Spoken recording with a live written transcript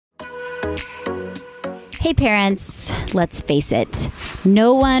Hey parents, let's face it,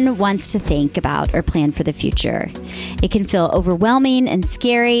 no one wants to think about or plan for the future. It can feel overwhelming and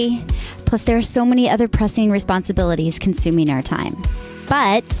scary, plus there are so many other pressing responsibilities consuming our time.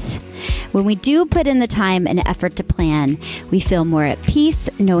 But when we do put in the time and effort to plan, we feel more at peace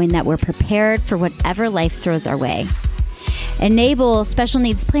knowing that we're prepared for whatever life throws our way. Enable Special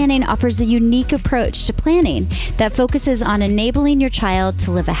Needs Planning offers a unique approach to planning that focuses on enabling your child to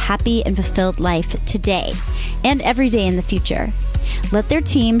live a happy and fulfilled life today and every day in the future. Let their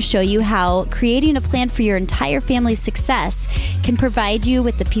team show you how creating a plan for your entire family's success can provide you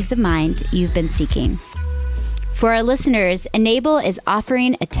with the peace of mind you've been seeking. For our listeners, Enable is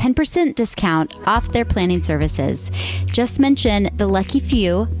offering a 10% discount off their planning services. Just mention the Lucky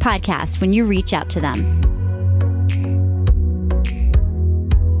Few podcast when you reach out to them.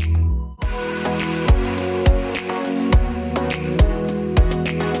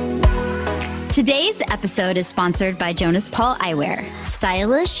 Today's episode is sponsored by Jonas Paul Eyewear,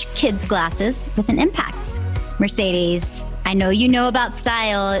 stylish kids glasses with an impact. Mercedes, I know you know about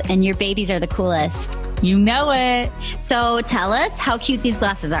style and your babies are the coolest. You know it. So tell us how cute these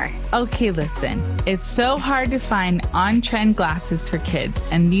glasses are. Okay, listen. It's so hard to find on-trend glasses for kids,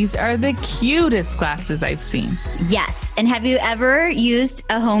 and these are the cutest glasses I've seen. Yes. And have you ever used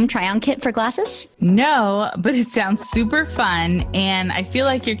a home try-on kit for glasses? No, but it sounds super fun, and I feel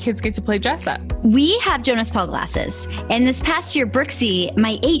like your kids get to play dress up. We have Jonas Paul glasses, and this past year, Brooksy,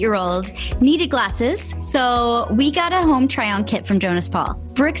 my 8-year-old, needed glasses, so we got a home try-on kit from Jonas Paul.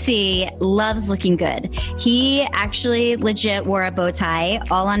 Brooksy loves looking good. He actually legit wore a bow tie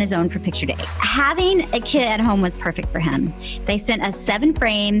all on his own for picture day. Having a kit at home was perfect for him. They sent us 7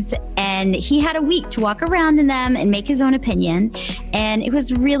 frames, and he had a week to walk around in them and make his own opinion, and it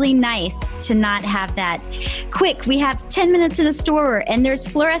was really nice to not have that quick, we have 10 minutes in the store and there's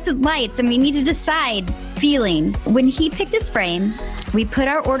fluorescent lights and we need to decide feeling. When he picked his frame, we put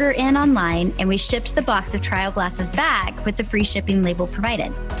our order in online and we shipped the box of trial glasses back with the free shipping label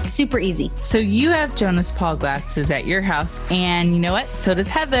provided. Super easy. So you have Jonas Paul glasses at your house, and you know what? So does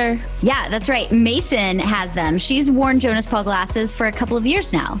Heather. Yeah, that's right. Mason has them. She's worn Jonas Paul glasses for a couple of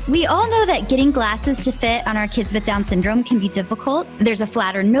years now. We all know that getting glasses to fit on our kids with Down syndrome can be difficult. There's a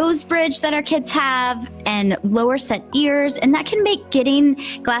flatter nose bridge that our kids have and lower set ears, and that can make getting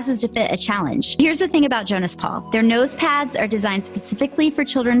glasses to fit a challenge. Here's the thing about Jonas Paul. Their nose pads are designed specifically for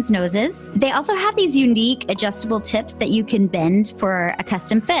children's noses. They also have these unique adjustable tips that you can bend for a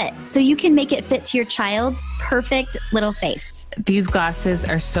custom fit, so you can make it fit to your child's perfect little face. These glasses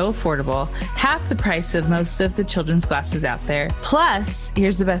are so affordable, half the price of most of the children's glasses out there. Plus,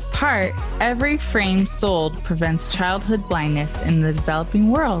 here's the best part, every frame sold prevents childhood blindness in the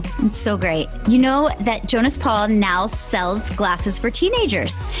developing world. It's so great. You know that Jonas Paul now sells glasses for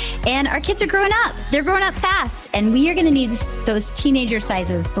teenagers, and our kids are growing up. They're growing up fast, and we are going to need those teenager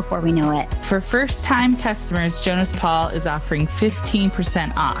sizes before we know it. For first-time customers, Jonas Paul is offering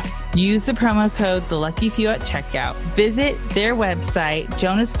 15% off. Use the promo code TheLuckyFew at checkout. Visit their website,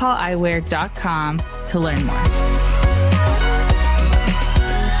 jonaspauleyewear.com, to learn more.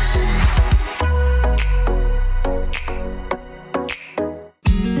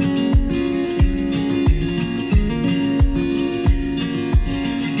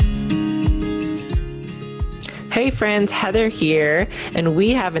 Hey friends, Heather here, and we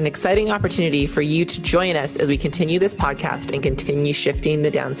have an exciting opportunity for you to join us as we continue this podcast and continue shifting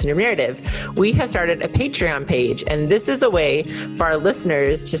the Down syndrome narrative. We have started a Patreon page, and this is a way for our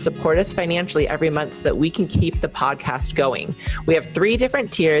listeners to support us financially every month so that we can keep the podcast going. We have 3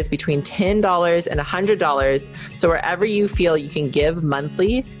 different tiers between $10 and $100, so wherever you feel you can give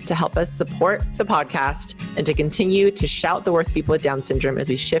monthly to help us support the podcast and to continue to shout the worth of people with Down syndrome as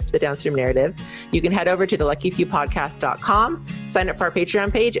we shift the Down syndrome narrative, you can head over to theluckyfewpodcast.com, sign up for our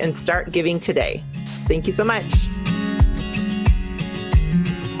Patreon page, and start giving today. Thank you so much.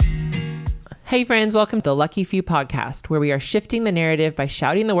 Hey friends, welcome to the Lucky Few podcast, where we are shifting the narrative by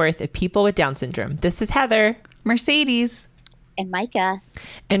shouting the worth of people with Down syndrome. This is Heather, Mercedes, and Micha.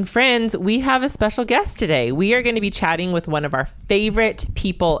 And friends, we have a special guest today. We are going to be chatting with one of our favorite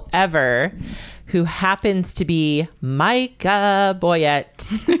people ever, who happens to be Micha Boyette.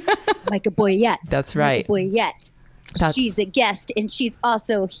 Micha Boyette. That's right. Micha Boyette. She's a guest, and she's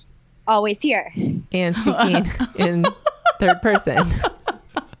also always here. And speaking in third person.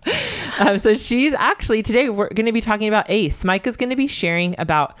 So she's actually, today we're going to be talking about Ace. Micha's going to be sharing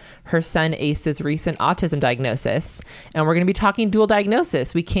about her son Ace's recent autism diagnosis. And we're going to be talking dual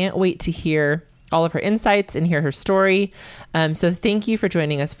diagnosis. We can't wait to hear all of her insights and hear her story. So thank you for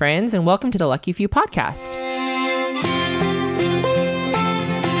joining us, friends, and welcome to the Lucky Few podcast.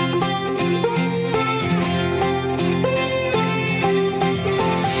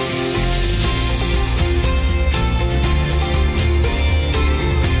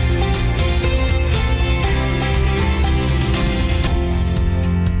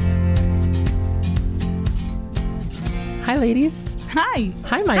 ladies. Hi.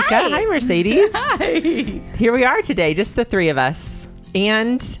 Hi, Micah. Hi, Mercedes. Hi. Here we are today, just the three of us.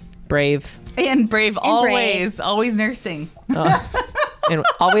 And Brave. And Brave, always nursing. And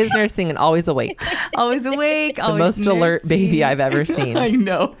always nursing and always awake. Always awake. The most alert baby I've ever seen. I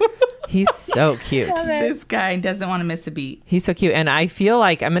know. He's so cute. This guy doesn't want to miss a beat. He's so cute. And I feel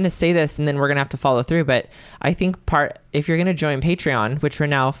like I'm going to say this and then we're going to have to follow through. But I think if you're going to join Patreon, which we're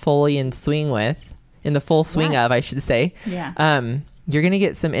now fully in the full swing of, I should say. Yeah. You're going to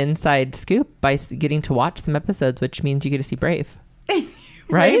get some inside scoop by getting to watch some episodes, which means you get to see Brave.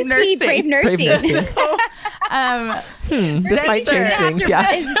 Right? Brave nursing. This might change things.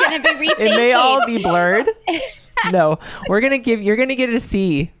 Yeah. Is going to be rethinking. It may all be blurred. No, you're going to get to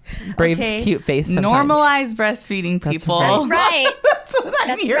see Brave's cute face sometimes. Normalize breastfeeding, people. That's right. That's what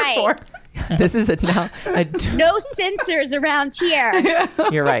I'm here for. This is no censors around here.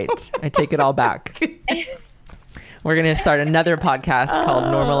 You're right. I take it all back. We're going to start another podcast called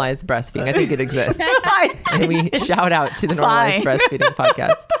Normalize Breastfeeding. I think it exists. And we shout out to the Normalize Breastfeeding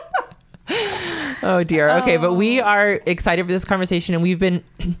podcast. Oh, dear. Okay, but we are excited for this conversation, and we've been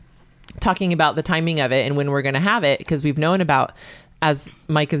talking about the timing of it and when we're going to have it, because we've known about, as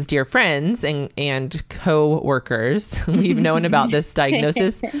Micah's dear friends and co-workers, we've known about this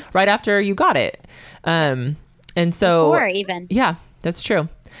diagnosis right after you got it. And so... Before even. Yeah, that's true.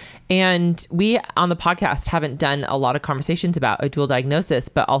 And we on the podcast haven't done a lot of conversations about a dual diagnosis,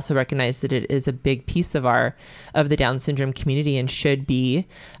 but also recognize that it is a big piece of the Down syndrome community and should be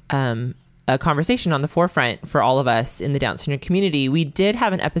a conversation on the forefront for all of us in the Down syndrome community. We did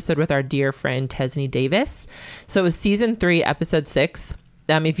have an episode with our dear friend Tesney Davis. So it was season 3, episode 6.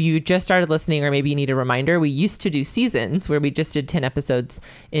 If you just started listening, or maybe you need a reminder, we used to do seasons where we just did 10 episodes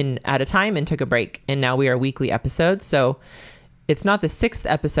at a time and took a break. And now we are weekly episodes. So it's not the 6th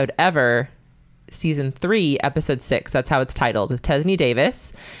episode ever, season 3, episode 6. That's how it's titled, with Tesney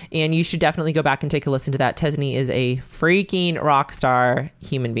Davis. And you should definitely go back and take a listen to that. Tesney is a freaking rock star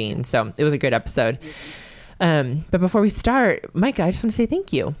human being. So it was a great episode. But before we start, Micah, I just want to say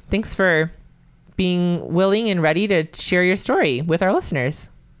thank you. Thanks for being willing and ready to share your story with our listeners.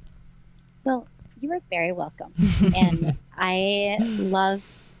 Well, you are very welcome. And I love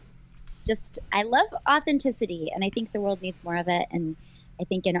authenticity, and I think the world needs more of it. And I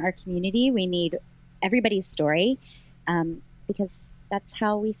think in our community, we need everybody's story, because that's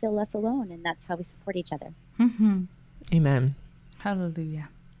how we feel less alone, and that's how we support each other. Mm-hmm. Amen. Hallelujah.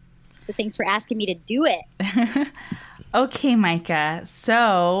 So thanks for asking me to do it. Okay, Micah.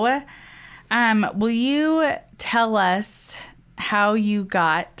 So, will you tell us how you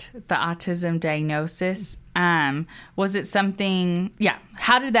got the autism diagnosis? Was it something,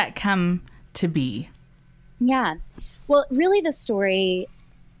 how did that come to be? Yeah. Well, really the story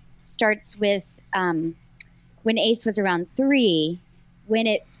starts with when Ace was around 3, when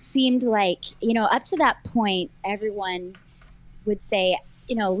it seemed like, up to that point, everyone would say,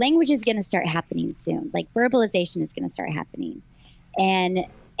 language is going to start happening soon. Like verbalization is going to start happening. And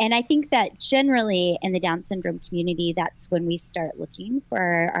I think that generally in the Down syndrome community, that's when we start looking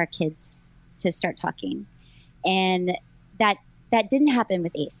for our kids to start talking. And that didn't happen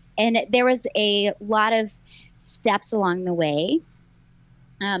with Ace. And there was a lot of steps along the way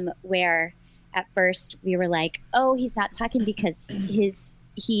where at first we were like, oh, he's not talking because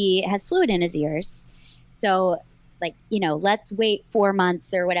he has fluid in his ears. So let's wait 4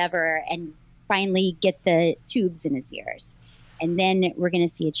 months or whatever and finally get the tubes in his ears. And then we're going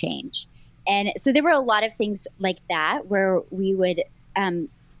to see a change. And so there were a lot of things like that where we would kind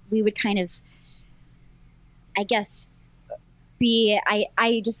of, I guess,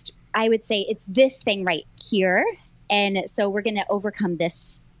 I would say it's this thing right here. And so we're going to overcome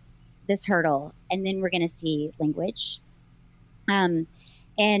this hurdle, and then we're going to see language. And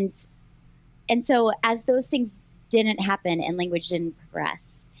so as those things didn't happen and language didn't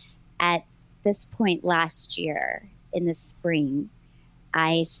progress, at this point last year in the spring,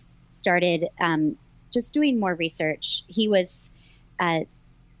 I started just doing more research. He was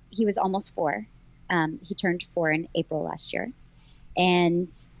almost 4. He turned 4 in April last year. And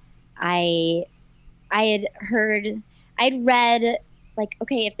I had read, like,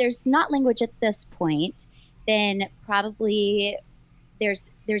 okay, if there's not language at this point, then probably there's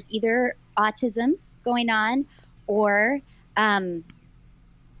either autism going on or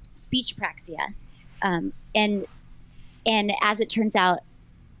speech apraxia. And as it turns out,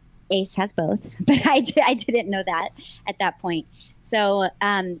 Ace has both, but I didn't know that at that point. So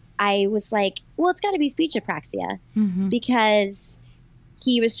I was like, well, it's got to be speech apraxia, because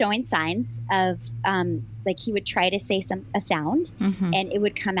he was showing signs of like he would try to say a sound and it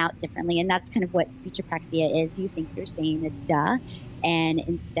would come out differently. And that's kind of what speech apraxia is. You think you're saying a duh, and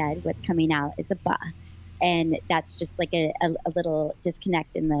instead what's coming out is a buh. And that's just like a little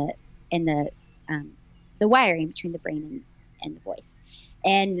disconnect in the wiring between the brain and the voice.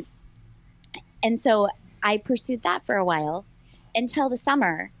 And so I pursued that for a while until the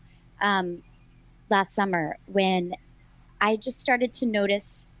summer, last summer, when I just started to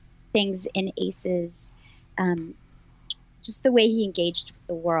notice things in Ace's, just the way he engaged with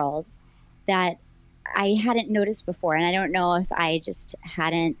the world that I hadn't noticed before. And I don't know if I just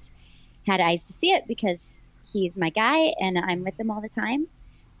hadn't had eyes to see it because he's my guy and I'm with him all the time.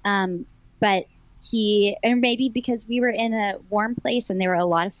 But and maybe because we were in a warm place and there were a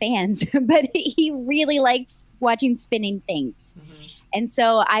lot of fans, but he really liked watching spinning things. Mm-hmm. And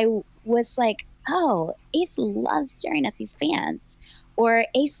so I was like, oh, Ace loves staring at these fans, or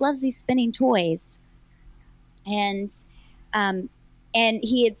Ace loves these spinning toys. And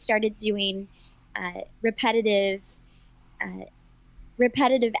he had started doing repetitive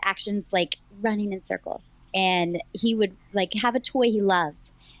actions like running in circles. And he would like have a toy he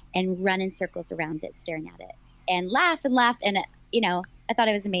loved and run in circles around it, staring at it, and laugh. And, I thought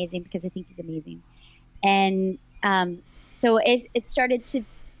it was amazing because I think he's amazing. And so it started to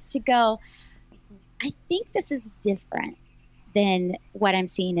go, I think this is different than what I'm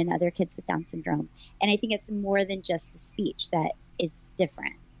seeing in other kids with Down syndrome. And I think it's more than just the speech that is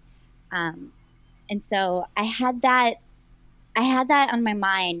different. And so I had that on my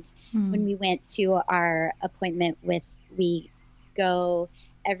mind when we went to our appointment we go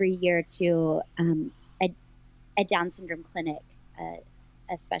every year to a Down syndrome clinic, a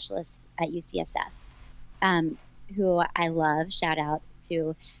specialist at UCSF, who I love. Shout out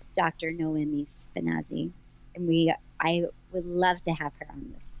to Dr. Noemi Spinazzi. And I would love to have her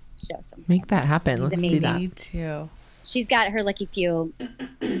on this show sometime. Make that happen. Let's do that. Me too. She's got her Lucky Few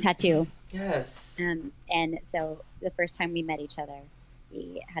tattoo. Yes. And so the first time we met each other,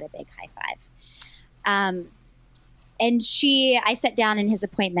 we had a big high five. And I sat down in his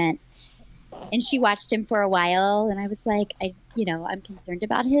appointment and she watched him for a while. And I was like, I'm concerned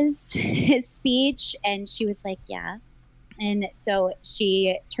about his speech. And she was like, yeah. And so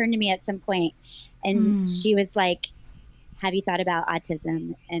she turned to me at some point and she was like, have you thought about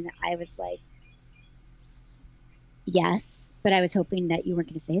autism? And I was like, yes, but I was hoping that you weren't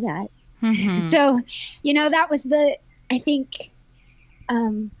going to say that. Mm-hmm. So, that was I think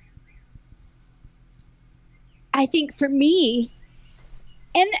for me,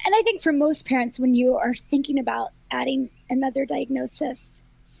 and I think for most parents, when you are thinking about adding another diagnosis,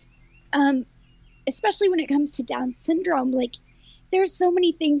 especially when it comes to Down syndrome, like there's so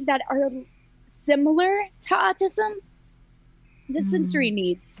many things that are similar to autism. The sensory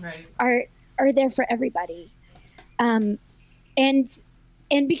needs are there for everybody. And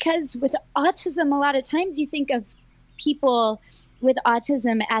because with autism, a lot of times you think of people with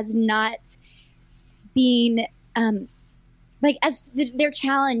autism as not being, as their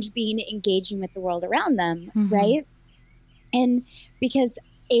challenge being engaging with the world around them, right? And because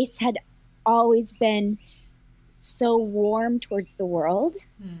Ace had always been so warm towards the world,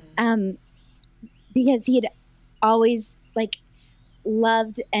 because he had always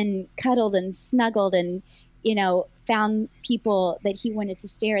loved and cuddled and snuggled and, found people that he wanted to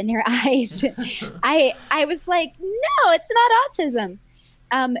stare in their eyes. I was like, no, it's not autism.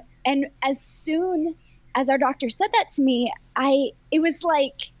 And as soon as our doctor said that to me, it was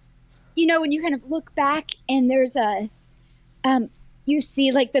like, when you kind of look back and there's you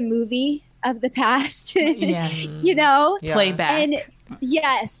see the movie of the past, yes. Yeah. Playback. And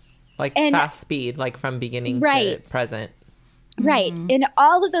yes. Fast speed, from beginning to present. Right. In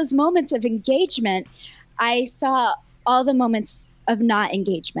all of those moments of engagement, I saw all the moments of not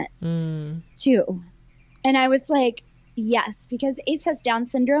engagement too. And I was like, yes, because Ace has Down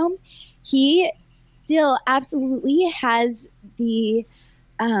syndrome. He still absolutely has the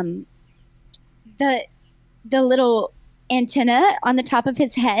little antenna on the top of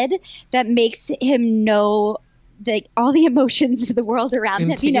his head that makes him know all the emotions of the world around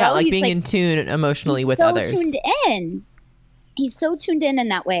him. Yeah, being in tune emotionally with others. He's so tuned in. He's so tuned in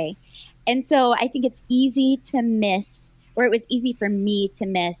that way. And so I think it's easy to miss, or it was easy for me to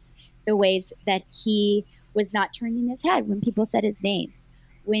miss the ways that he was not turning his head when people said his name,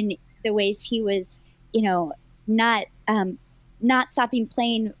 when the ways he was, not stopping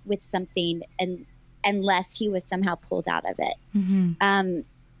playing with something unless he was somehow pulled out of it.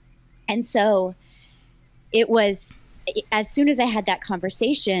 And so it was, as soon as I had that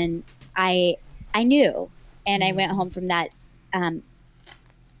conversation, I knew, and I went home from that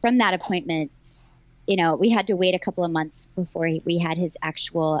from that appointment, we had to wait a couple of months before we had his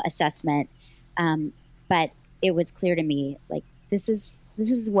actual assessment. But it was clear to me, like, this is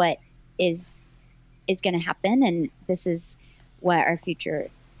what is going to happen. And this is what our future,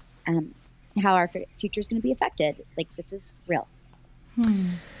 how our future is going to be affected. Like, this is real.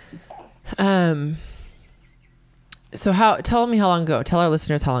 So tell me how long ago, tell our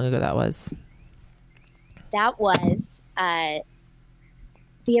listeners how long ago that was. That was,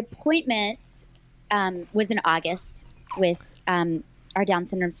 the appointment was in August with our Down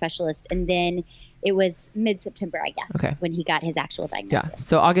syndrome specialist. And then it was mid-September, I guess, when he got his actual diagnosis. Yeah.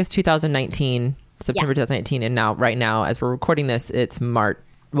 So August 2019, September 2019. And right now, as we're recording this, it's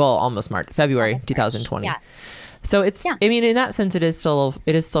February 2020. Yeah. So it's, I mean, in that sense, it is still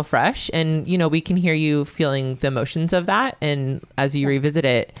fresh. And, we can hear you feeling the emotions of that. And as you revisit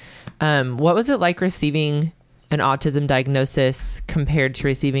it, what was it like receiving an autism diagnosis compared to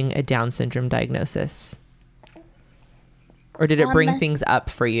receiving a Down syndrome diagnosis? Or did it bring things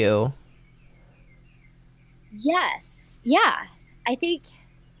up for you? Yes. Yeah. I think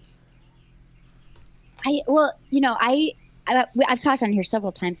I've talked on here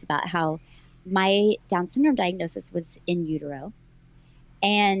several times about how my Down syndrome diagnosis was in utero,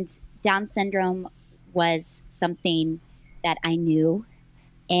 and Down syndrome was something that I knew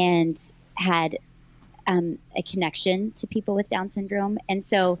and had a connection to people with Down syndrome. And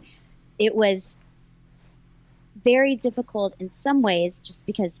so it was very difficult in some ways, just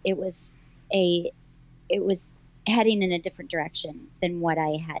because it was heading in a different direction than what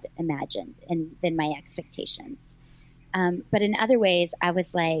I had imagined and than my expectations. But in other ways, I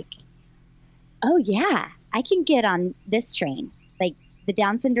was like, oh yeah, I can get on this train. Like, the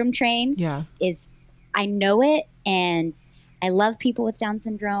Down syndrome train I know it, and I love people with Down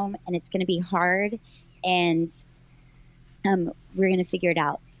syndrome, and it's going to be hard, and we're going to figure it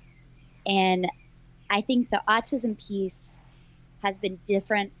out. And I think the autism piece has been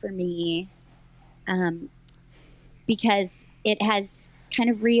different for me because it has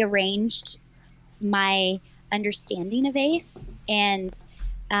kind of rearranged my understanding of ACE, and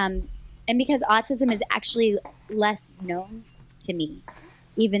because autism is actually less known to me.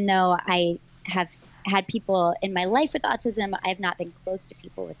 Even though I have had people in my life with autism, I have not been close to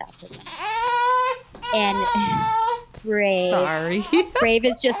people with autism. And Brave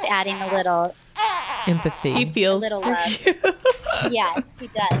is just adding a little empathy. He feels a little love. Yes, he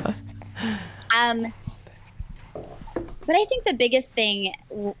does. But I think the biggest thing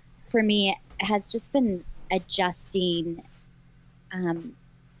for me has just been adjusting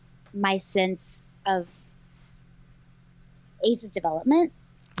my sense of ACE's development.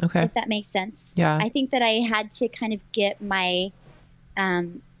 Okay. If that makes sense. Yeah. I think that I had to kind of get my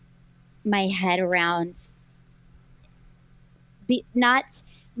my head around not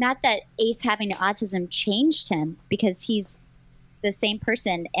that ACE having autism changed him, because he's the same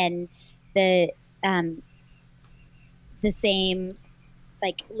person, and the same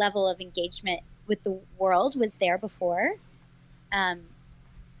like level of engagement with the world was there before.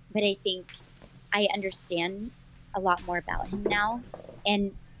 But I think I understand a lot more about him now,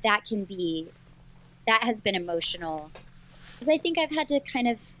 and that has been emotional, because I think I've had to kind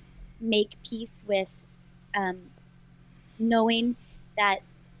of make peace with knowing that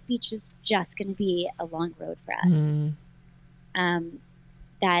speech is just going to be a long road for us.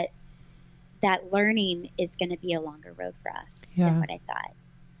 That learning is going to be a longer road for us than what I thought.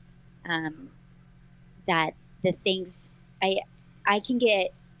 That the things I can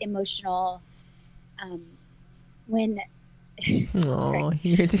get emotional when you're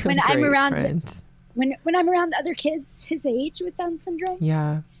doing when great, I'm around friends. when I'm around other kids his age with Down syndrome.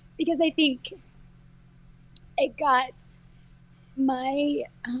 Yeah. Because I think it got my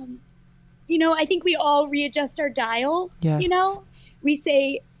I think we all readjust our dial. Yes. We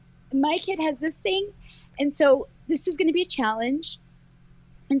say, my kid has this thing, and so this is going to be a challenge,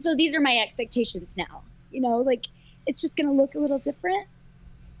 and so these are my expectations now. Like, it's just going to look a little different.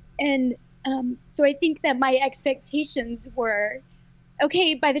 And so I think that my expectations were,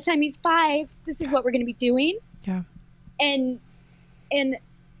 okay, by the time he's 5, this is what we're going to be doing. Yeah. And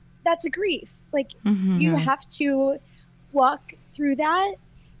that's a grief. Like, you have to walk through that,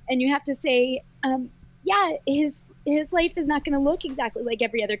 and you have to say, his life is not going to look exactly like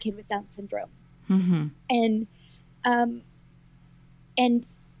every other kid with Down syndrome. And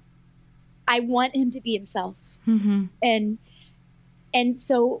I want him to be himself. And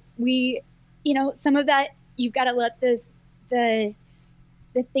so we, some of that, you've got to let the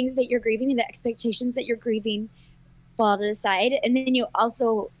things that you're grieving and the expectations that you're grieving fall to the side. And then you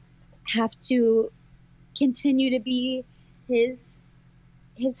also have to continue to be his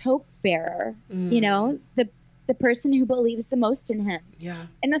his hope bearer, the person who believes the most in him. Yeah.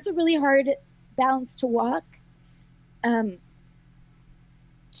 And that's a really hard balance to walk, to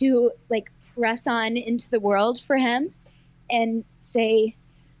like press on into the world for him and say,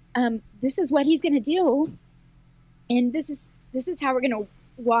 this is what he's going to do. And this is how we're going to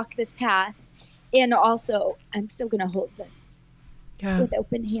walk this path. And also, I'm still going to hold this with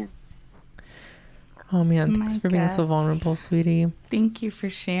open hands. Oh man, thanks for being so vulnerable, sweetie. Thank you for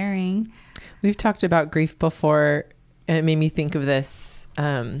sharing. We've talked about grief before, and it made me think of this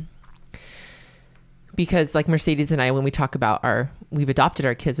because like Mercedes and I, when we talk about we've adopted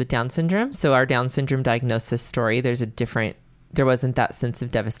our kids with Down syndrome. So our Down syndrome diagnosis story, there wasn't that sense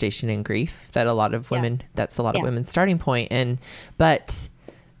of devastation and grief that a lot of women, that's a lot of women's starting point. But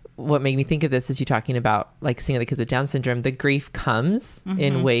what made me think of this is you talking about like seeing the kids with Down syndrome, the grief comes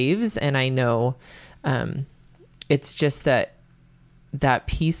in waves. And I know it's just that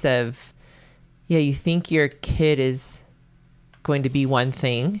piece of, you think your kid is going to be one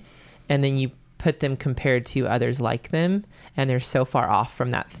thing, and then you put them compared to others like them, and they're so far off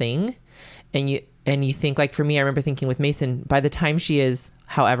from that thing. And you think, like for me, I remember thinking with Mason, by the time she is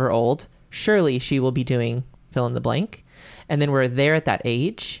however old, surely she will be doing fill in the blank. And then we're there at that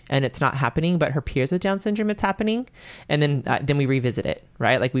age and it's not happening, but her peers with Down syndrome, it's happening. And then we revisit it,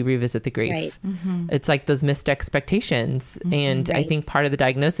 right? Like we revisit the grief. Right. It's like those missed expectations. And I think part of the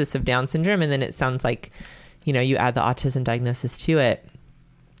diagnosis of Down syndrome, and then it sounds like, you add the autism diagnosis to it,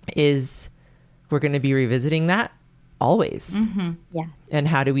 is we're going to be revisiting that always. Yeah. And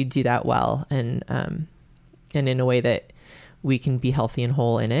how do we do that well? And in a way that we can be healthy and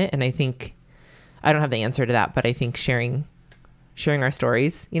whole in it. And I think, I don't have the answer to that, but I think sharing our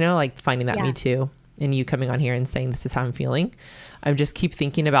stories, like finding that me too, and you coming on here and saying, this is how I'm feeling. I just keep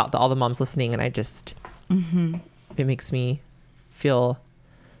thinking about all the moms listening, and I just, it makes me feel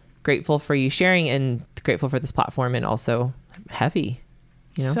grateful for you sharing and grateful for this platform, and also heavy,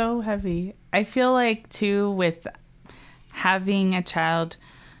 So heavy. I feel like too, with having a child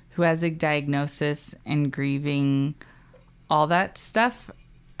who has a diagnosis and grieving all that stuff,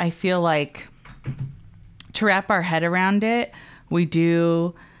 I feel like to wrap our head around it, we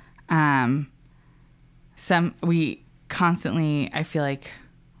do we constantly, I feel like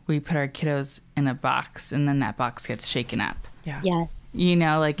we put our kiddos in a box, and then that box gets shaken up. Yeah. Yes.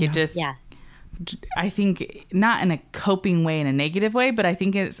 It just, I think not in a coping way, in a negative way, but I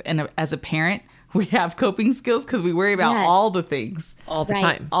think it's as a parent, we have coping skills because we worry about all the things all the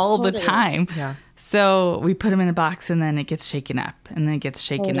time, the time. Yeah. So we put them in a box, and then it gets shaken up, and then it gets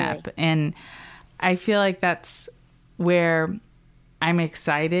shaken up. And I feel like that's where I'm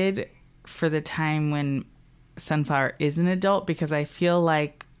excited for the time when Sunflower is an adult, because I feel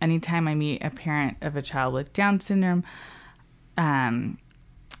like anytime I meet a parent of a child with Down syndrome,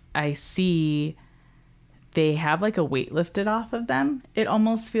 I see they have like a weight lifted off of them. It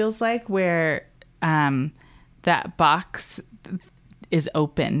almost feels like where that box is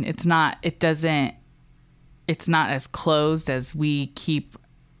open. It's not as closed as we keep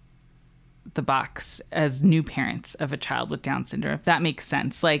the box as new parents of a child with Down syndrome, if that makes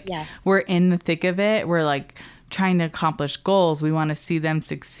sense. Like we're in the thick of it. We're like trying to accomplish goals. We want to see them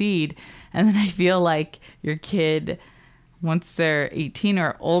succeed. And then I feel like your kid, once they're 18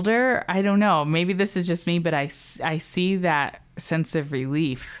 or older, I don't know, maybe this is just me, but I see that sense of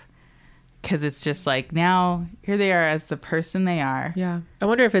relief, because it's just like, now here they are as the person they are. Yeah. I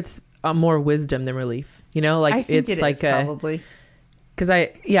wonder if it's more wisdom than relief, like I think it's like probably. Because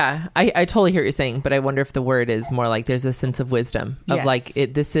I totally hear what you're saying, but I wonder if the word is more like there's a sense of wisdom of like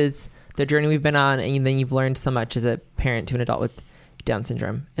this is the journey we've been on, and then you've learned so much as a parent to an adult with Down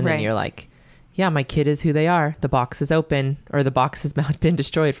syndrome, and then you're like, yeah, my kid is who they are. The box is open, or the box has been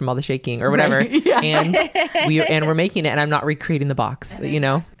destroyed from all the shaking or whatever, and we're making it, and I'm not recreating the box,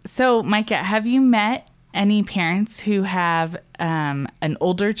 So, Micha, have you met any parents who have an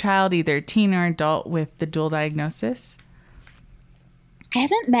older child, either teen or adult, with the dual diagnosis? I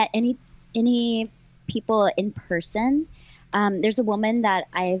haven't met any people in person. There's a woman that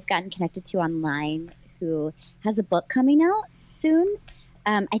I've gotten connected to online who has a book coming out soon.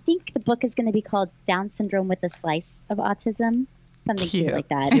 I think the book is going to be called Down Syndrome with a Slice of Autism, something cute like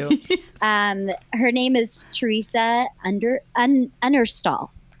that. Her name is Teresa Understall,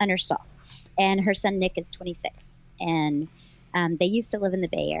 and her son Nick is 26. And they used to live in the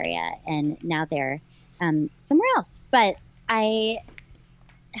Bay Area, and now they're somewhere else. But I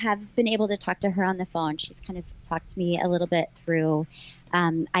have been able to talk to her on the phone. She's kind of talked to me a little bit through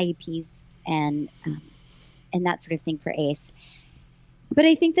IEPs and that sort of thing for ACE. But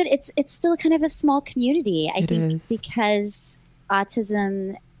I think that it's still kind of a small community. I think because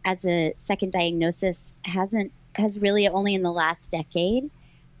autism as a second diagnosis has really only in the last decade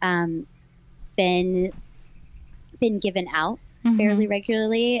been given out fairly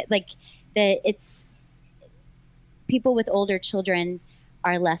regularly. Like it's people with older children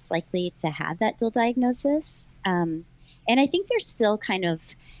are less likely to have that dual diagnosis. And I think there's still kind of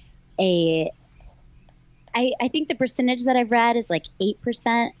I think the percentage that I've read is like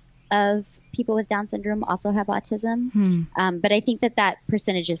 8% of people with Down syndrome also have autism. But I think that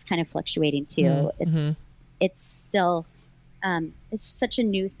percentage is kind of fluctuating too. It's still, it's such a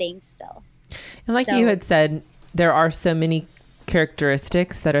new thing still. And like you had said, there are so many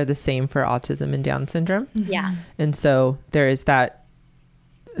characteristics that are the same for autism and Down syndrome. Yeah. And so there is that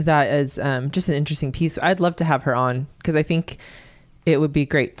is just an interesting piece. I'd love to have her on because I think it would be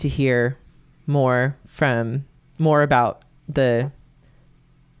great to hear more about the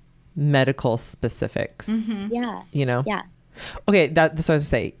medical specifics. Yeah. You know? Yeah. Okay. That's what I was going to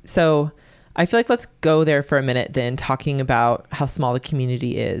say. So I feel like let's go there for a minute then, talking about how small the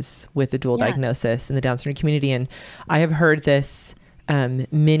community is with the dual diagnosis in the Down syndrome community. And I have heard this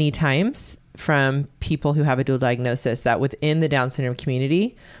many times from people who have a dual diagnosis, that within the Down syndrome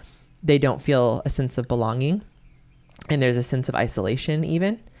community, they don't feel a sense of belonging. And there's a sense of isolation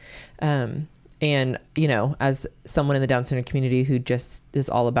even. And, you know, as someone in the Down syndrome community who just is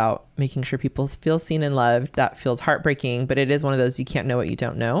all about making sure people feel seen and loved, that feels heartbreaking, but it is one of those, you can't know what you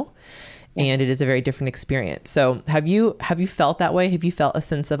don't know. And it is a very different experience. So have you felt that way? Have you felt a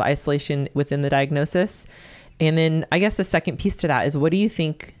sense of isolation within the diagnosis? And then I guess the second piece to that is, how do you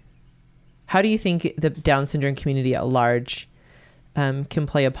think the Down syndrome community at large can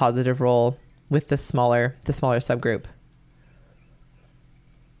play a positive role with the smaller subgroup?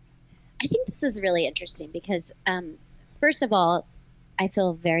 I think this is really interesting because, first of all, I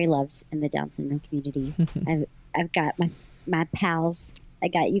feel very loved in the Down syndrome community. I've got my pals. I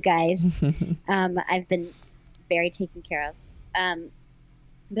got you guys. I've been very taken care of.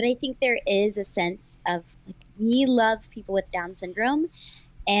 But I think there is a sense of, like, we love people with Down syndrome.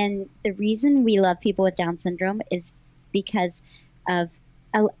 And the reason we love people with Down syndrome is because of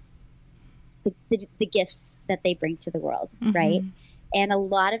the gifts that they bring to the world, right? And a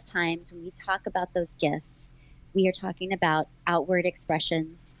lot of times when we talk about those gifts, we are talking about outward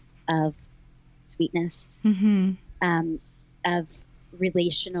expressions of sweetness, of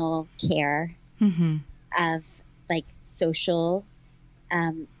relational care, of like social,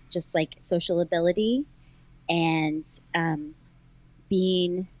 just like social ability, and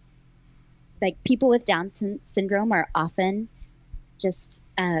being like, people with Down syndrome are often just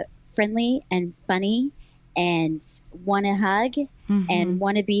friendly and funny and want to hug and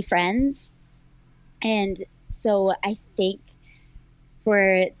want to be friends. And so I think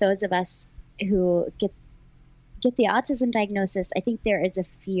for those of us who get the autism diagnosis, I think there is a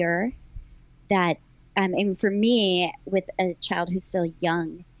fear that, and for me, with a child who's still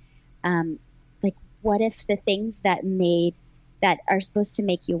young, like, what if the things that are supposed to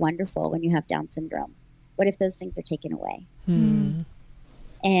make you wonderful when you have Down syndrome, what if those things are taken away?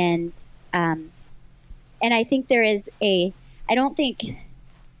 And I think there is I want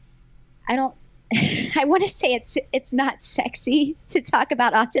to say it's not sexy to talk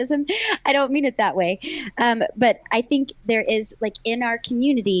about autism. I don't mean it that way. But I think there is, like, in our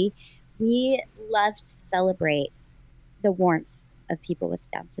community, we love to celebrate the warmth of people with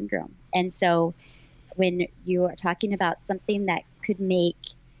Down syndrome. And so when you are talking about something that could make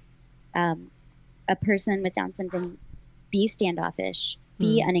a person with Down syndrome be standoffish,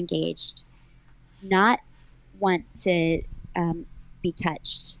 be unengaged, not want to be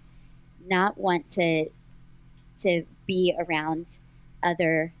touched, not want to be around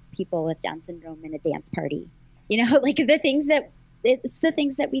other people with Down syndrome in a dance party, you know, like it's the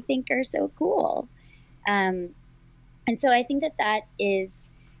things that we think are so cool. And so I think that is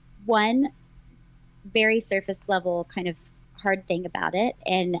one very surface level kind of hard thing about it.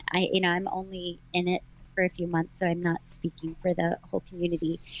 And I'm only in it for a few months, so I'm not speaking for the whole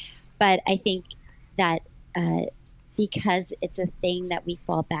community, but I think that because it's a thing that we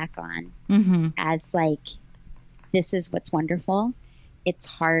fall back on as, like, this is what's wonderful, it's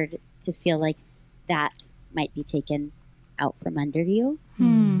hard to feel like that might be taken out from under you.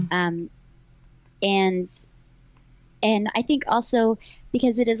 And I think also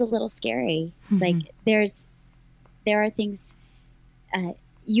because it is a little scary, like there are things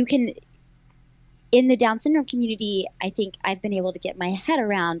you can, in the Down syndrome community, I think I've been able to get my head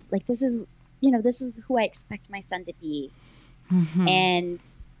around, like, this is who I expect my son to be. And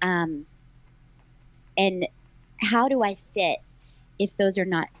how do I fit if that's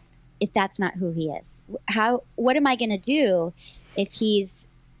not who he is? What am I going to do if he's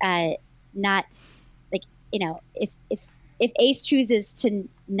not like, if Ace chooses to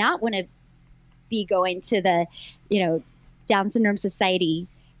not want to be going to the, Down Syndrome Society,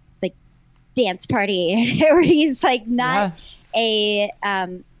 like dance party, or he's like not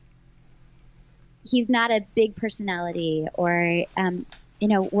he's not a big personality, or,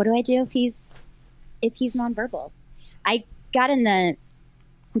 what do I do if he's nonverbal? I got in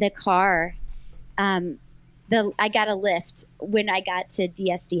the car, I got a lift when I got to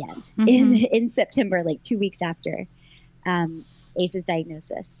DSDN in September, like 2 weeks after Ace's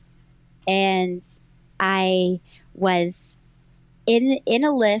diagnosis. And I was in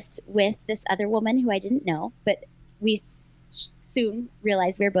a lift with this other woman who I didn't know, but we soon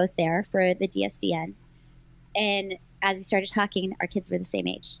realized we were both there for the DSDN. And as we started talking, our kids were the same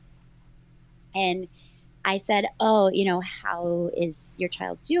age. And I said, "Oh, how is your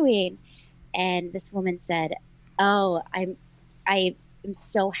child doing?" And this woman said, "Oh, I am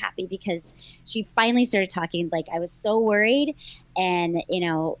so happy because she finally started talking. Like, I was so worried, and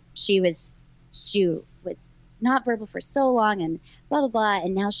she was not verbal for so long, and blah blah blah,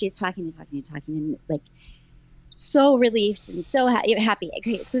 and now she's talking, and like so relieved and so happy."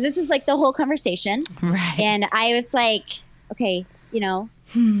 Okay, so this is like the whole conversation, right? And I was like, okay,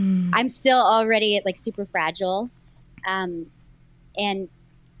 I'm still already like super fragile, and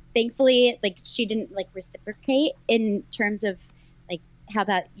thankfully, like, she didn't like reciprocate in terms of like, how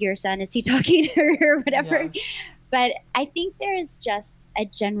about your son? Is he talking or whatever? Yeah. But I think there is just a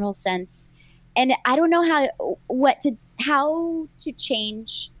general sense, and I don't know how to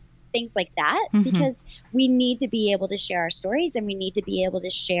change things like that, because we need to be able to share our stories, and we need to be able to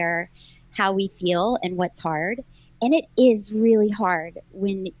share how we feel and what's hard. And it is really hard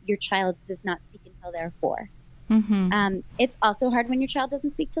when your child does not speak until they're 4. It's also hard when your child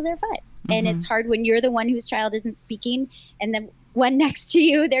doesn't speak till they're 5. And it's hard when you're the one whose child isn't speaking, and then one next to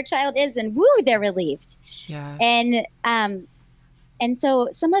you, their child is, and woo, they're relieved. Yeah. And so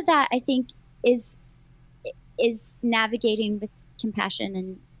some of that, I think, is navigating with compassion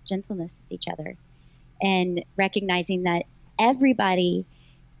and gentleness with each other, and recognizing that everybody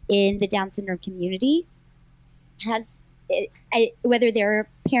in the Down syndrome community has, whether they're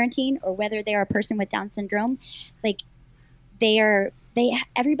parenting or whether they're a person with Down syndrome, like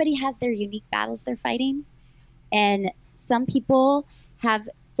everybody has their unique battles they're fighting. And some people have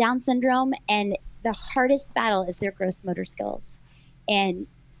Down syndrome, and the hardest battle is their gross motor skills. And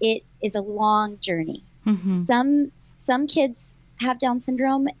it is a long journey. Some kids have Down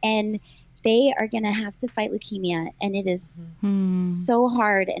syndrome, and they are going to have to fight leukemia, and it is so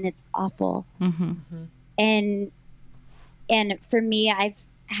hard, and it's awful. And for me, I've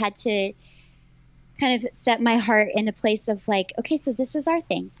had to kind of set my heart in a place of like, okay, so this is our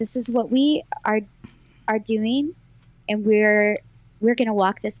thing. This is what we are doing, and we're going to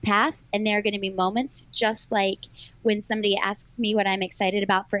walk this path. And there are going to be moments, just like when somebody asks me what I'm excited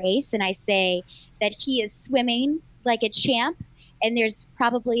about for Ace, and I say that he is swimming like a champ, and there's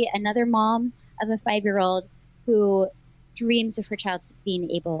probably another mom of a 5-year-old who dreams of her child being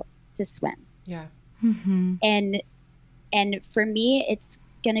able to swim. Yeah. And for me, it's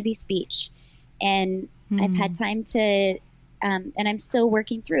going to be speech. And I've had time to, and I'm still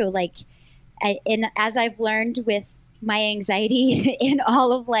working through, like, and as I've learned with my anxiety in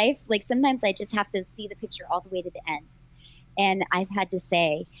all of life, like sometimes I just have to see the picture all the way to the end. And I've had to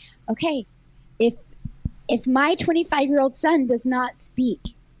say, okay, if my 25-year-old son does not speak,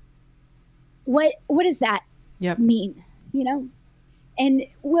 what does that mean? And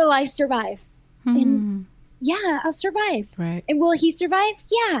will I survive? And yeah, I'll survive. Right. And will he survive?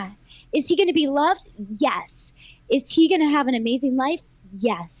 Yeah. Is he going to be loved? Yes. Is he going to have an amazing life?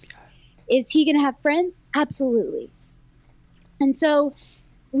 Yes. Is he going to have friends? Absolutely. And so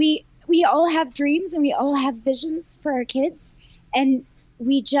we all have dreams, and we all have visions for our kids, and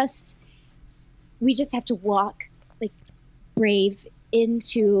we just have to walk like brave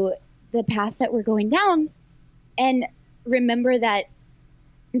into the path that we're going down, and remember that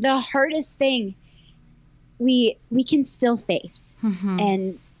the hardest thing we can still face.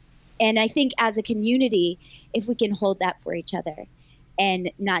 And I think as a community, if we can hold that for each other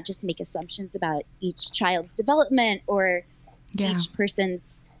and not just make assumptions about each child's development or each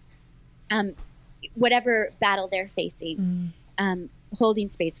person's whatever battle they're facing, holding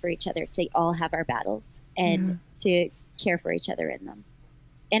space for each other to all have our battles and to care for each other in them,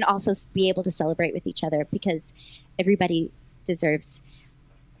 and also be able to celebrate with each other, because everybody deserves,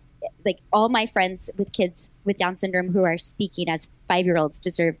 like, all my friends with kids with Down syndrome who are speaking as 5-year-olds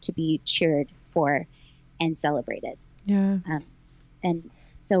deserve to be cheered for and celebrated. And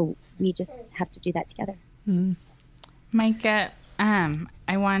so we just have to do that together. Micha,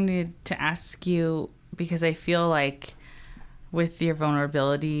 I wanted to ask you, because I feel like with your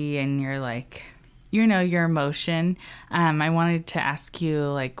vulnerability and your your emotion, I wanted to ask you,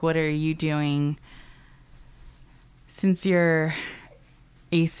 like, what are you doing since you're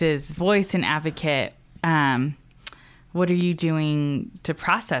ACE's voice and advocate? What are you doing to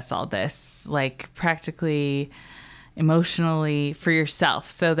process all this, like practically, emotionally, for yourself,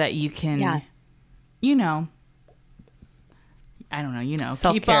 so that you can, I don't know,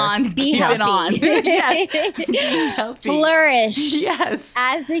 keep on, be keep it on. Yes. Flourish. Yes.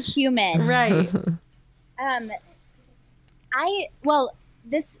 As a human. Right.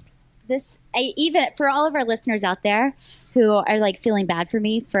 Even for all of our listeners out there who are like feeling bad for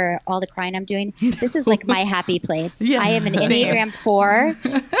me for all the crying I'm doing, this is like my happy place. Yes, I am an Enneagram 4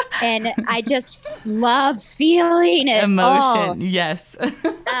 and I just love feeling it emotion all. Yes.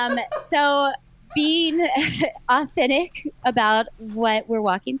 So being authentic about what we're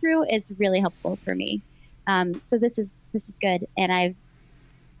walking through is really helpful for me. So this is good, and I've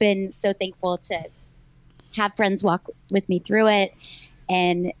been so thankful to have friends walk with me through it,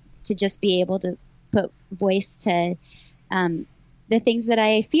 and to just be able to put voice to the things that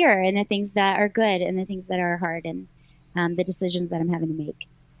I fear, and the things that are good, and the things that are hard, and the decisions that I'm having to make.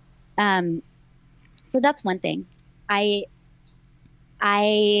 So that's one thing. I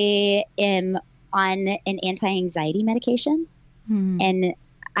am on an anti-anxiety medication, and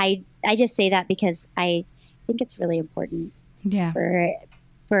I just say that because I think it's really important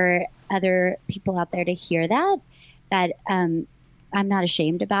for other people out there to hear that I'm not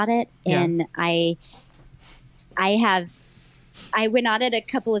ashamed about it. Yeah. And I went on it a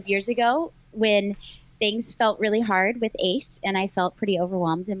couple of years ago when things felt really hard with ACE, and I felt pretty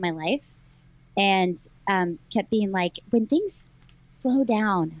overwhelmed in my life, and kept being like, when things slow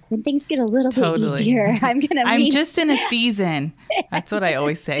down, when things get a little bit easier, I'm just in a season. That's what I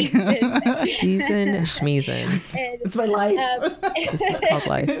always say. Season schmeezin. It's my life. This is called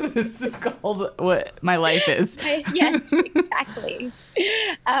life. This is called what my life is. Yes, exactly.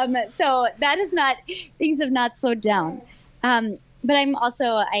 So that is not, things have not slowed down. But I'm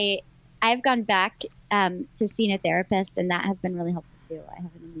also, I've gone back to seeing a therapist, and that has been really helpful too. I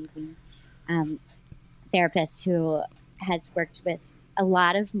have an amazing therapist who has worked with a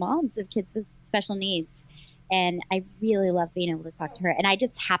lot of moms of kids with special needs. And I really love being able to talk to her. And I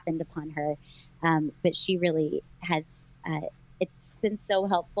just happened upon her. But she really has, it's been so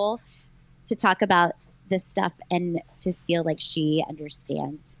helpful to talk about this stuff and to feel like she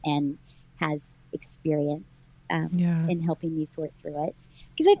understands and has experience in helping me sort through it.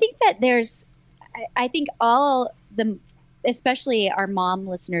 Because I think that I think all the, especially our mom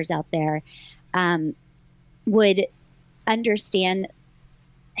listeners out there, would understand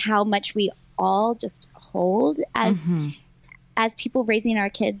how much we all just hold as people raising our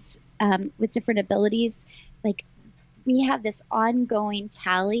kids with different abilities. Like, we have this ongoing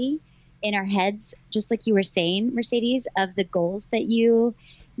tally in our heads, just like you were saying, Mercedes, of the goals that you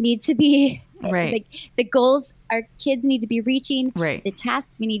need to be, like the goals our kids need to be reaching, the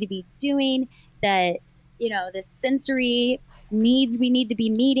tasks we need to be doing, the sensory needs we need to be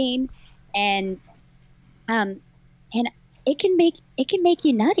meeting, and it can make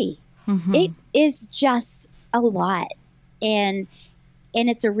you nutty. It is just a lot, and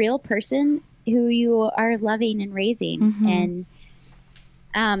it's a real person who you are loving and raising,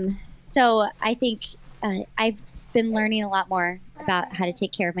 and so I think I've been learning a lot more about how to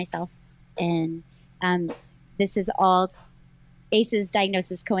take care of myself, and this is all, ACE's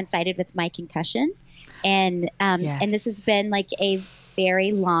diagnosis coincided with my concussion, and this has been like a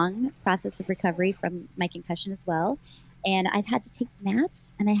very long process of recovery from my concussion as well. And I've had to take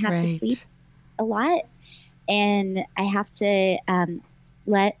naps, and I have to sleep a lot, and I have to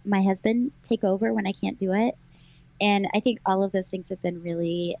let my husband take over when I can't do it. And I think all of those things have been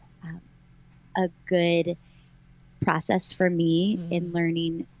really a good process for me in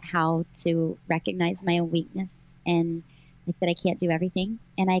learning how to recognize my own weakness, and like that I can't do everything,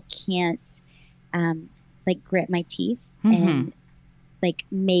 and I can't like grit my teeth and like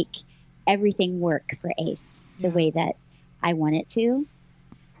make everything work for ACE the way that I want it to.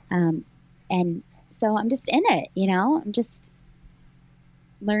 And so I'm just in it, I'm just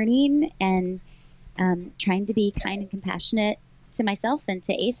learning and trying to be kind and compassionate to myself and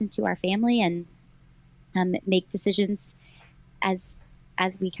to ACE and to our family, and make decisions as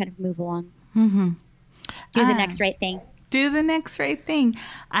we kind of move along. Do the next right thing. Do the next right thing.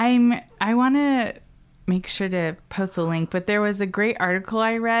 I want to make sure to post a link, but there was a great article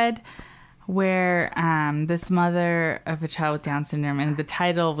I read where this mother of a child with Down syndrome, and the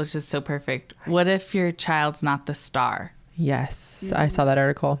title was just so perfect. What if your child's not the star? Yes, I saw that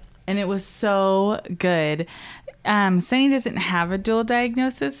article. And it was so good. Sunny doesn't have a dual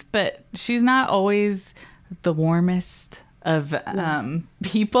diagnosis, but she's not always the warmest of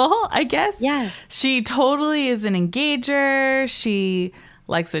people, I guess. Yeah. She totally is an engager. She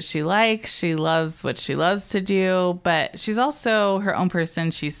likes what she likes. She loves what she loves to do, but she's also her own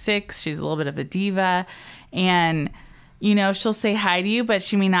person. She's 6. She's a little bit of a diva. And, you know, she'll say hi to you, but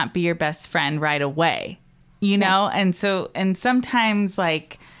she may not be your best friend right away, you know? And sometimes,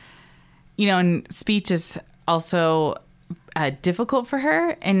 like, you know, and speech is also difficult for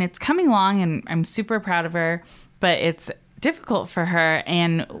her, and it's coming along, and I'm super proud of her, but it's difficult for her,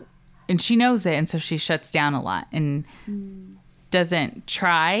 and she knows it, and so she shuts down a lot and doesn't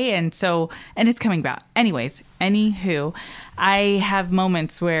try, and it's coming about. Anyways, anywho, I have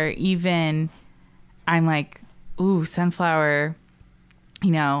moments where even I'm like, ooh, Sunflower,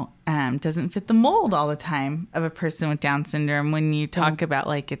 you know, doesn't fit the mold all the time of a person with Down syndrome. When you talk about,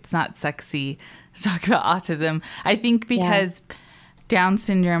 like, it's not sexy to talk about autism. I think because Down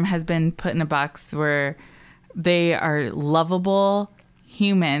syndrome has been put in a box where they are lovable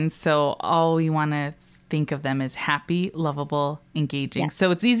humans. So all we want to think of them as happy, lovable, engaging. So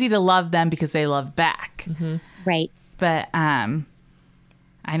it's easy to love them because they love back. Mm-hmm. Right. But I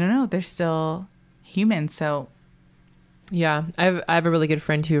don't know. They're still human. So yeah, I have a really good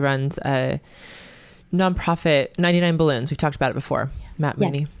friend who runs a nonprofit, 99 Balloons. We've talked about it before. Matt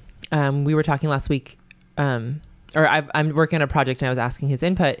Mooney. Yes. We were talking last week, I'm working on a project and I was asking his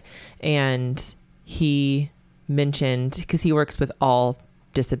input, and he mentioned, because he works with all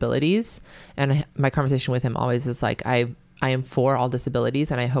disabilities, and my conversation with him always is like, I am for all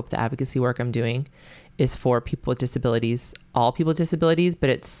disabilities, and I hope the advocacy work I'm doing is for people with disabilities, all people with disabilities, but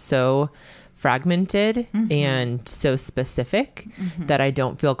it's so fragmented and so specific that I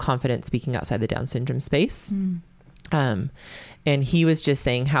don't feel confident speaking outside the Down syndrome space. And he was just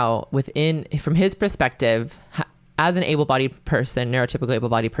saying how from his perspective, as an able-bodied person, neurotypical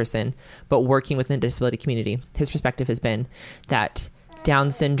able-bodied person, but working within the disability community, his perspective has been that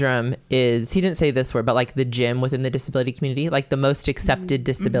Down syndrome is, he didn't say this word, but like the gym within the disability community, like the most accepted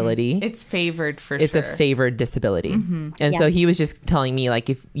disability. It's favored It's a favored disability. And so he was just telling me, like,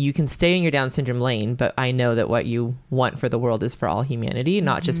 if you can stay in your Down syndrome lane, but I know that what you want for the world is for all humanity,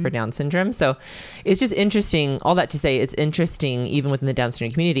 not just for Down syndrome. So it's just interesting. All that to say, it's interesting, even within the Down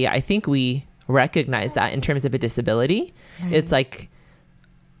syndrome community, I think we recognize that in terms of a disability. It's like,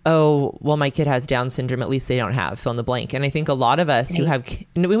 oh, well, my kid has Down syndrome, at least they don't have fill in the blank. And I think a lot of us who have,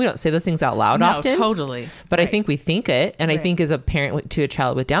 we don't say those things out loud often. Totally. But I think we think it. And I think as a parent to a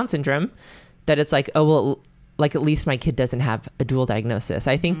child with Down syndrome, that it's like, oh, well, like, at least my kid doesn't have a dual diagnosis.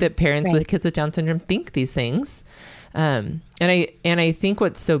 I think that parents with kids with Down syndrome think these things. And I think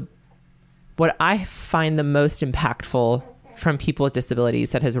what I find the most impactful from people with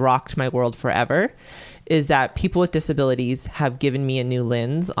disabilities that has rocked my world forever is that people with disabilities have given me a new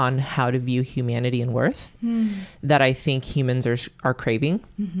lens on how to view humanity and worth that I think humans are craving.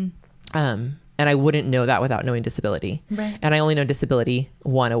 And I wouldn't know that without knowing disability. Right. And I only know disability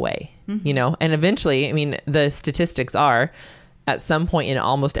one way, you know, and eventually, I mean, the statistics are at some point in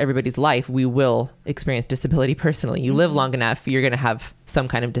almost everybody's life, we will experience disability personally. You live long enough, you're going to have some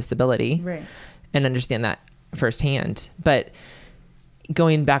kind of disability and understand that firsthand. But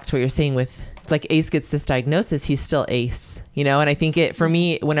going back to what you're saying with, it's like Ace gets this diagnosis, he's still Ace, you know? And I think for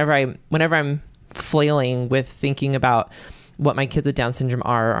me, whenever I'm flailing with thinking about what my kids with Down syndrome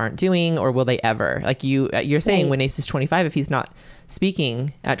are or aren't doing, or will they ever, like you're saying, when Ace is 25, if he's not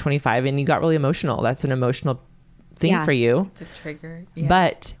speaking at 25 and you got really emotional, that's an emotional thing for you. It's a trigger.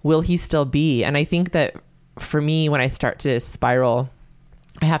 But will he still be? And I think that for me, when I start to spiral,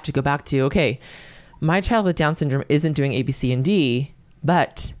 I have to go back to, okay, my child with Down syndrome isn't doing A, B, C, and D,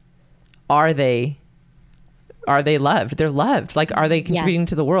 but are they loved? They're loved. Like, are they contributing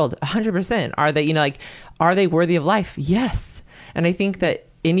to the world? 100%. Are they, you know, like, are they worthy of life? Yes. And I think that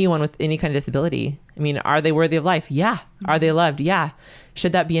anyone with any kind of disability, I mean, are they worthy of life? Yeah. Are they loved? Yeah.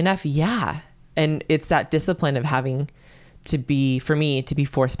 Should that be enough? Yeah. And it's that discipline of having to be, for me, to be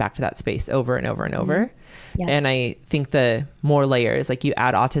forced back to that space over and over and over. Yes. And I think the more layers, like you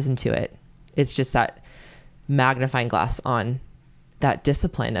add autism to it, it's just that magnifying glass on that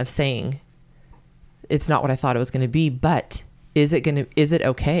discipline of saying, it's not what I thought it was going to be, but is it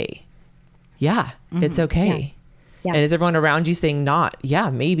okay? Yeah, it's okay. Yeah. And is everyone around you saying not? Yeah,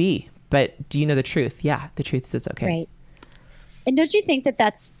 maybe. But do you know the truth? Yeah, the truth is it's okay. Right. And don't you think that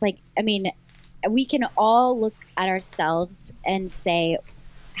that's like, I mean, we can all look at ourselves and say,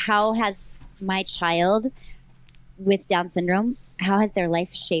 how has my child with Down syndrome, how has their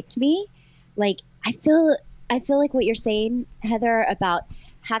life shaped me? Like, I feel I feel like what you're saying, Heather, about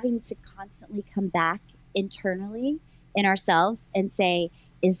having to constantly come back internally in ourselves and say,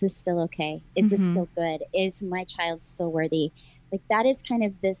 is this still okay? Is this still good? Is my child still worthy? Like that is kind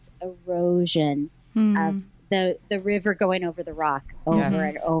of this erosion of the river going over the rock over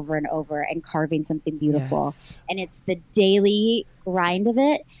and over and over and carving something beautiful. Yes. And it's the daily grind of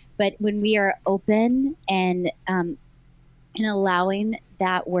it. But when we are open and allowing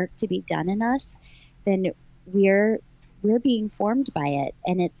that work to be done in us, then we're being formed by it,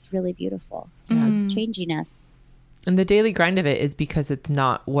 and it's really beautiful. It's changing us. And the daily grind of it is because it's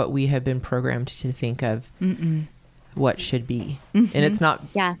not what we have been programmed to think of what should be. And it's not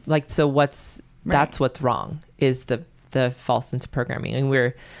like, so that's what's wrong is the false sense of programming.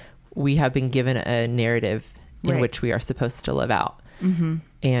 And we have been given a narrative in which we are supposed to live out. And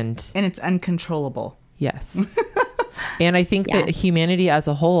it's uncontrollable. Yes. And I think that humanity as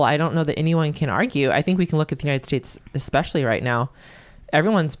a whole, I don't know that anyone can argue. I think we can look at the United States, especially right now.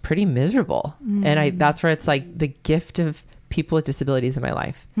 Everyone's pretty miserable. And that's where it's like the gift of people with disabilities in my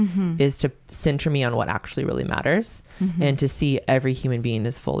life is to center me on what actually really matters and to see every human being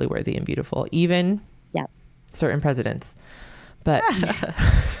is fully worthy and beautiful, even certain presidents. But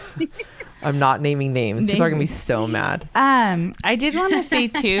I'm not naming names. People are going to be so mad. I did want to say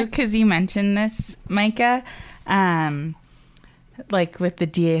too, because you mentioned this, Micha, like with the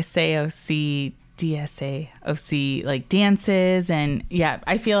DSAOC like dances, and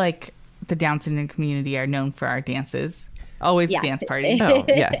I feel like the Down syndrome community are known for our dances. Always a dance party. Oh,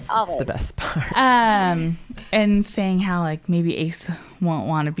 yes. It's the best part. And saying how like maybe Ace won't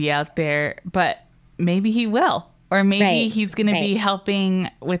want to be out there, but maybe he will. Or maybe he's going to be helping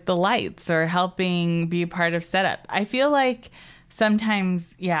with the lights or helping be a part of setup. I feel like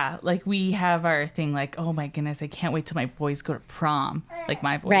sometimes, like we have our thing like, oh my goodness, I can't wait till my boys go to prom. Like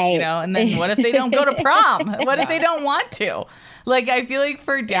my boys, you know, and then what if they don't go to prom? What if they don't want to? Like, I feel like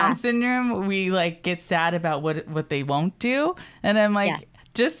for Down syndrome, we like get sad about what they won't do. And I'm like,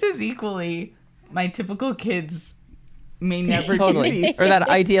 just as equally, my typical kids may never do these or that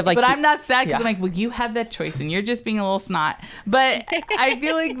idea of like, but I'm not sad because I'm like, well, you had that choice and you're just being a little snot. But I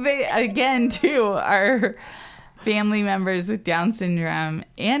feel like they, again, too, are family members with Down syndrome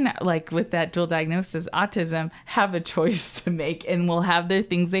and like with that dual diagnosis, autism, have a choice to make and will have their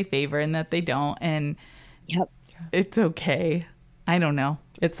things they favor and that they don't. And it's okay. I don't know.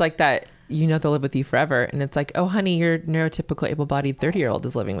 It's like that, you know, they'll live with you forever. And it's like, oh, honey, your neurotypical able-bodied 30-year-old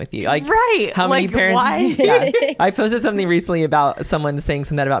is living with you. Like, how many parents? Why? I posted something recently about someone saying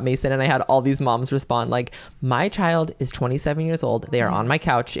something about Mason, and I had all these moms respond like, my child is 27 years old. They are on my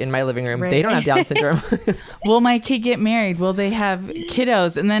couch in my living room. They don't have Down syndrome. Will my kid get married? Will they have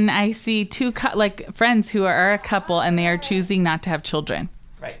kiddos? And then I see two friends who are a couple and they are choosing not to have children.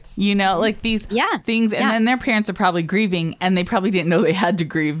 Right. You know, like these things. And then their parents are probably grieving and they probably didn't know they had to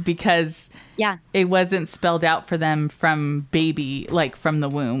grieve because it wasn't spelled out for them from baby, like from the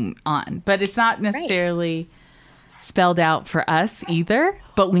womb on. But it's not necessarily spelled out for us either.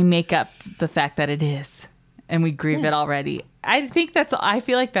 But we make up the fact that it is. And we grieve it already. I feel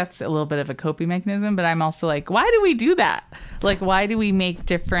like that's a little bit of a coping mechanism. But I'm also like, why do we do that? Like, why do we make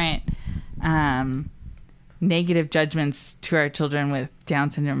different negative judgments to our children with Down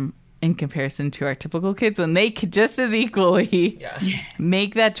syndrome in comparison to our typical kids when they could just as equally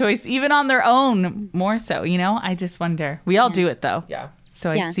make that choice even on their own more so, you know? I just wonder. We all do it though. Yeah. So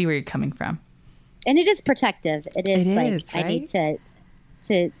I see where you're coming from. And it is protective. It is right? I need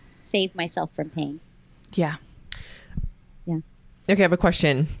to save myself from pain. Yeah. Yeah. Okay, I have a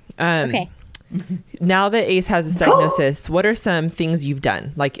question. Okay. Now that Ace has this diagnosis, what are some things you've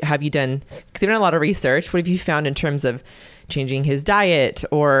done? Like, have you done, because you've done a lot of research, what have you found in terms of changing his diet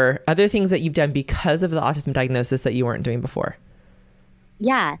or other things that you've done because of the autism diagnosis that you weren't doing before?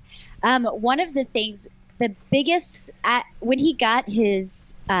 Yeah. One of the things, the biggest, when he got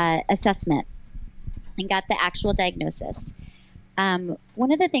his assessment and got the actual diagnosis,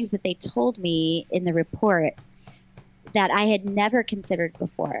 one of the things that they told me in the report that I had never considered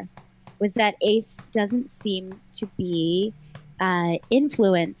before was that Ace doesn't seem to be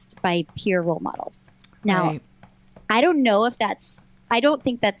influenced by peer role models. Now, I don't know if I don't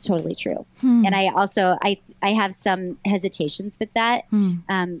think that's totally true. And I also, I have some hesitations with that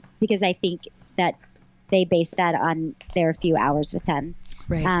because I think that they base that on their few hours with him.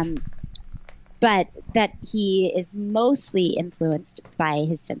 Right. But that he is mostly influenced by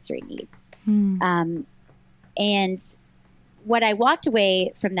his sensory needs. And what I walked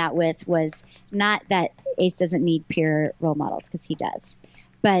away from that with was not that Ace doesn't need peer role models, because he does,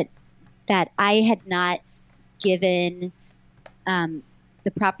 but that I had not given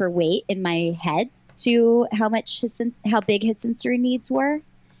the proper weight in my head to how big his sensory needs were.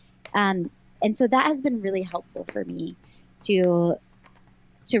 And so that has been really helpful for me to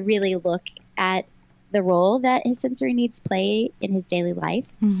really look at the role that his sensory needs play in his daily life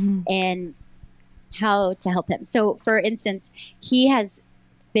and how to help him. So, for instance, he has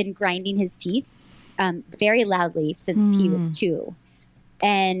been grinding his teeth very loudly since he was 2.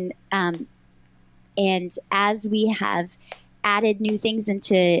 And as we have added new things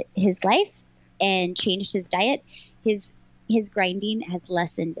into his life and changed his diet, his grinding has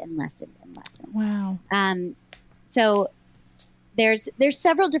lessened and lessened and lessened. Wow. So there's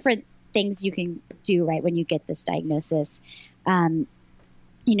several different things you can do right when you get this diagnosis.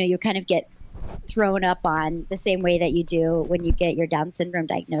 You kind of get thrown up on the same way that you do when you get your Down syndrome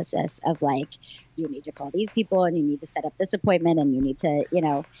diagnosis of like, you need to call these people and you need to set up this appointment and you need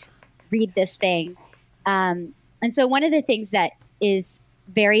to, read this thing. And so one of the things that is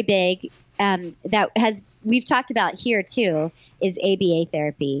very big we've talked about here too is ABA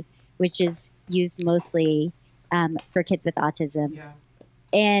therapy, which is used mostly for kids with autism. Yeah.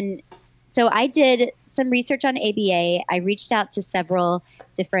 And so I did some research on ABA. I reached out to several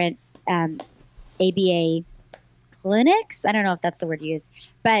different ABA clinics. I don't know if that's the word you use,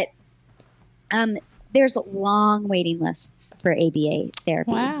 but there's long waiting lists for ABA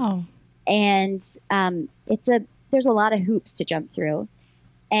therapy. Wow. And there's a lot of hoops to jump through.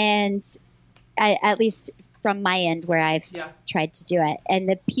 And at least from my end where I've tried to do it. And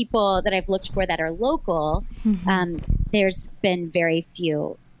the people that I've looked for that are local, there's been very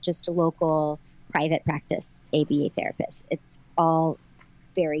few just local private practice ABA therapists. It's all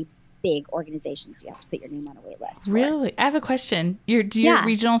very big organizations you have to put your name on a wait list for. Really? I have a question. Your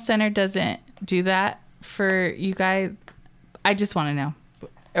regional center doesn't do that for you guys? I just want to know.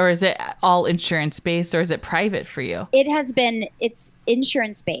 Or is it all insurance based or is it private for you? It's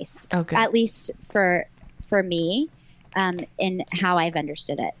insurance based. Okay. At least for me, in how I've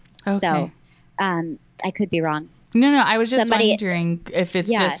understood it. Okay. So I could be wrong. No, I was just wondering if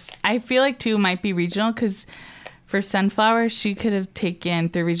it's just, I feel like too might be regional because for Sunflower, she could have taken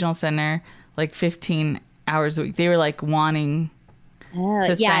the regional center like 15 hours a week. They were like wanting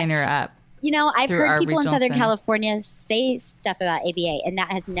to sign her up. I've heard people in Southern California say stuff about ABA, and that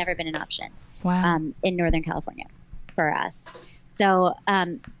has never been an option. Wow. In Northern California for us. So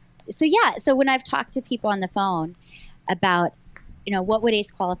when I've talked to people on the phone about, what would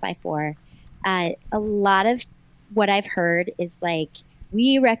ACE qualify for, a lot of what I've heard is like,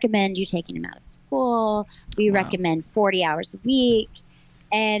 we recommend you taking him out of school. We recommend 40 hours a week.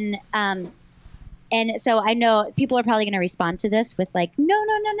 And so I know people are probably going to respond to this with like, no.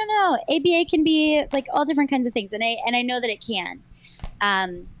 ABA can be like all different kinds of things. And I know that it can.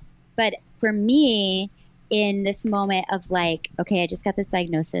 But for me, in this moment of like, okay, I just got this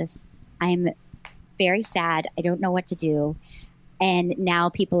diagnosis. I'm very sad. I don't know what to do. And now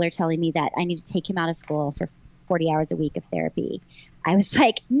people are telling me that I need to take him out of school for 40 hours a week of therapy. I was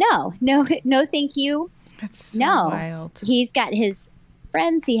like, no, thank you. That's so wild. He's got his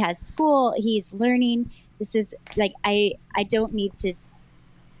friends. He has school. He's learning. This is like, I don't need to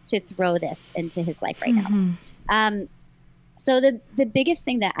throw this into his life right now. So the biggest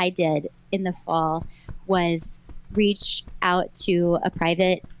thing that I did in the fall was reach out to a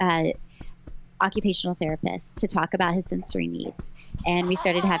private occupational therapist to talk about his sensory needs. And we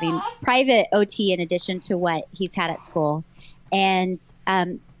started having private OT in addition to what he's had at school. And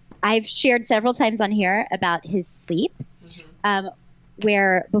I've shared several times on here about his sleep,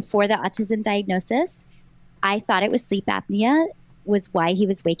 where before the autism diagnosis, I thought it was sleep apnea was why he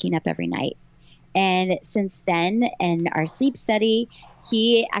was waking up every night. And since then, in our sleep study,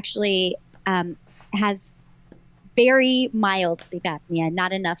 he actually has very mild sleep apnea,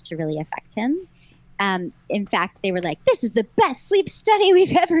 not enough to really affect him. In fact, they were like, this is the best sleep study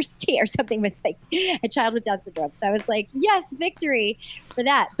we've ever seen, or something with like a child with Down syndrome. So I was like, yes, victory for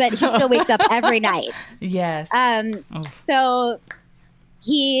that. But he still wakes up every night. Yes. So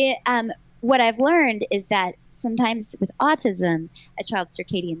he, what I've learned is that sometimes with autism, a child's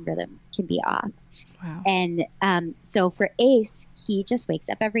circadian rhythm can be off. Wow. And so for Ace, he just wakes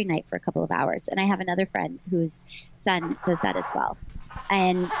up every night for a couple of hours. And I have another friend whose son does that as well.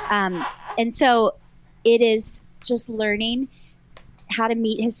 And so it is just learning how to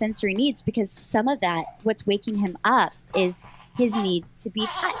meet his sensory needs, because some of that, what's waking him up is his need to be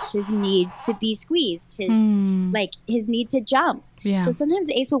touched, his need to be squeezed, his need to jump. Yeah. So sometimes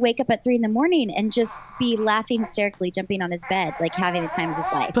Ace will wake up at 3 a.m. and just be laughing hysterically, jumping on his bed, like having the time of his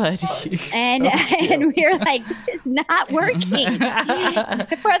life. And we're like, this is not working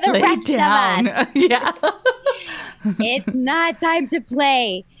for the rest of us. Yeah. It's not time to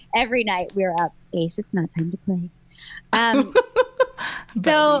play. Every night we're up Ace, it's not time to play.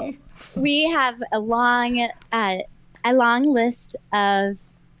 So we have a long list of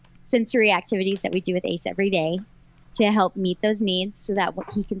sensory activities that we do with Ace every day to help meet those needs so that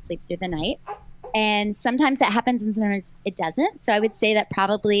he can sleep through the night. And sometimes that happens and sometimes it doesn't. So I would say that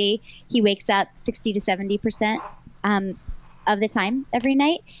probably he wakes up 60 to 70% of the time every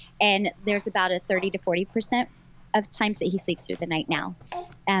night. And there's about a 30 to 40% of times that he sleeps through the night now,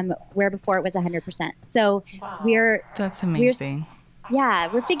 where before it was 100%. So that's amazing.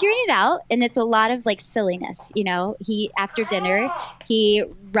 We're figuring it out, and it's a lot of like silliness. He after dinner he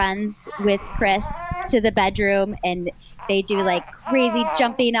runs with Chris to the bedroom, and they do like crazy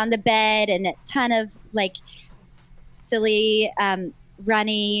jumping on the bed and a ton of like silly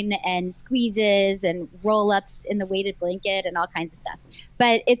running and squeezes and roll-ups in the weighted blanket and all kinds of stuff.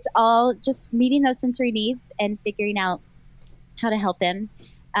 But it's all just meeting those sensory needs and figuring out how to help him.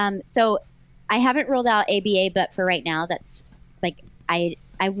 So I haven't rolled out ABA, but for right now, that's like I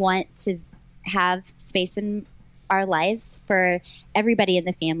want to have space in our lives for everybody in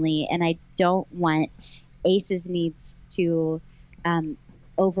the family, and I don't want Ace's needs to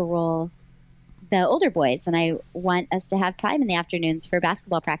overrule the older boys, and I want us to have time in the afternoons for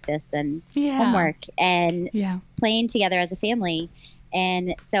basketball practice and homework and playing together as a family.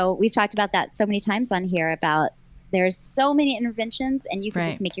 And so we've talked about that so many times on here about there's so many interventions, and you can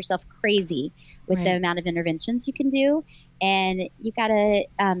just make yourself crazy with the amount of interventions you can do. And you gotta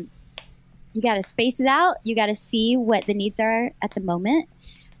space it out. You gotta see what the needs are at the moment.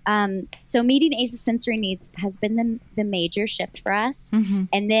 So meeting Ace's sensory needs has been the major shift for us. Mm-hmm.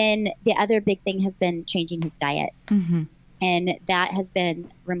 And then the other big thing has been changing his diet. Mm-hmm. And that has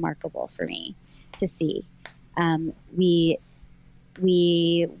been remarkable for me to see.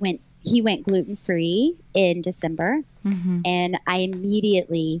 He went gluten-free in December, and I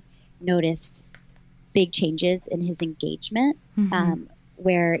immediately noticed big changes in his engagement,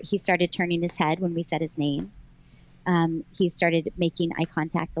 where he started turning his head when we said his name. He started making eye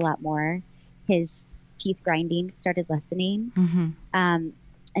contact a lot more. His teeth grinding started lessening. And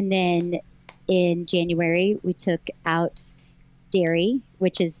then in January, we took out dairy,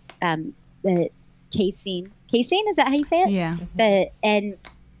 which is the casein. Casein, is that how you say it? Yeah.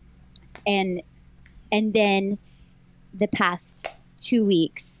 And then the past 2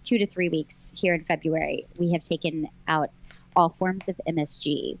 to 3 weeks here in February, we have taken out all forms of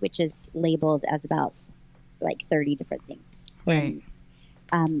MSG, which is labeled as about like 30 different things in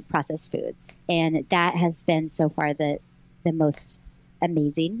processed foods. And that has been so far the most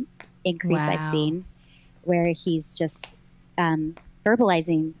amazing increase I've seen, where he's just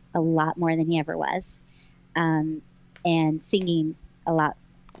verbalizing a lot more than he ever was, and singing a lot.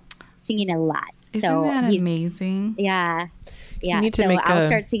 Isn't that amazing? Yeah. So I'll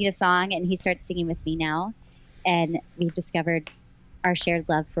start singing a song, and he starts singing with me now. And we've discovered our shared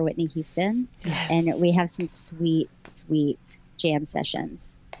love for Whitney Houston. Yes. And we have some sweet, sweet jam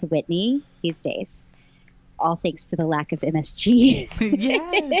sessions to Whitney these days. All thanks to the lack of MSG in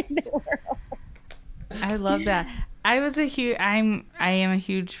the world. I love that. I am a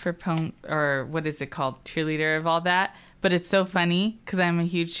huge proponent, or what is it called, cheerleader of all that. But it's so funny because I'm a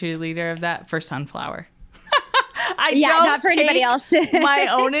huge cheerleader of that for sunflower. Not for anybody else. My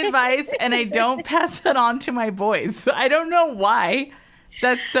own advice, and I don't pass it on to my boys. I don't know why.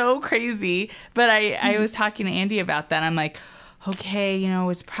 That's so crazy. But I was talking to Andy about that. I'm like, okay,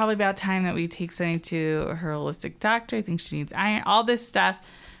 it's probably about time that we take Sunny to her holistic doctor. I think she needs iron, all this stuff.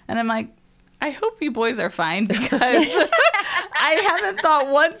 And I'm like, I hope you boys are fine, because I haven't thought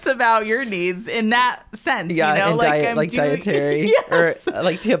once about your needs in that sense. Dietary or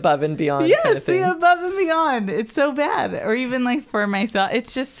like the above and beyond. Yes, kind of thing. The above and beyond. It's so bad. Or even like for myself,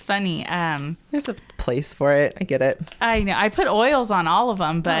 it's just funny. There's a place for it. I get it. I know. I put oils on all of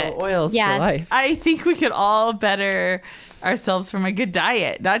them, but oils for life. I think we could all better ourselves from a good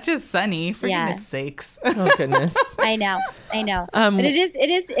diet, not just Sunny, for goodness sakes. Oh goodness. I know. But it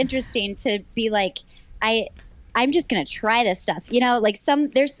is interesting to be like, I'm just gonna try this stuff.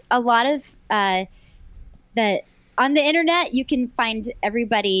 There's a lot of that on the internet. You can find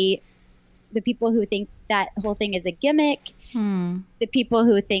everybody, the people who think that whole thing is a gimmick, the people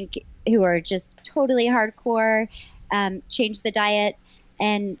who are just totally hardcore, change the diet.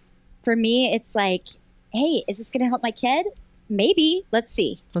 And for me, it's like, hey, is this going to help my kid? Maybe. Let's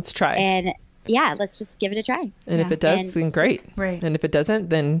see. Let's try. And let's just give it a try. And if it does, then great. Right. And if it doesn't,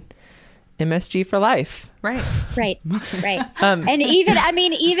 then MSG for life. Right. And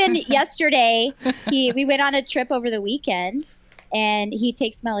even yesterday, we went on a trip over the weekend, and he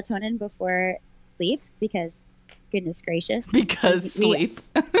takes melatonin before sleep because goodness gracious. Because sleep.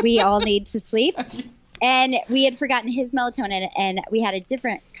 We all need to sleep. And we had forgotten his melatonin, and we had a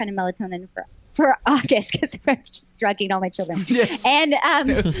different kind of melatonin for August because I was just drugging all my children. Yeah. And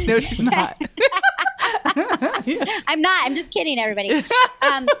no, she's not. Yes. I'm not. I'm just kidding, everybody.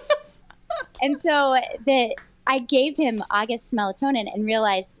 And so I gave him August's melatonin and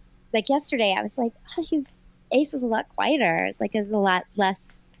realized, like yesterday, I was like, Ace was a lot quieter, like it was a lot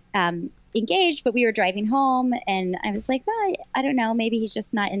less engaged. But we were driving home, and I was like, well, I don't know, maybe he's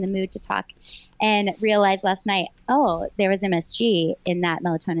just not in the mood to talk. And realized last night, there was MSG in that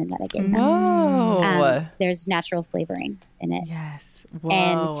melatonin that I gave him. Oh. There's natural flavoring in it. Yes.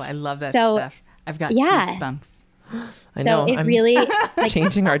 Whoa, I love that stuff. I've got goosebumps. I know. So it really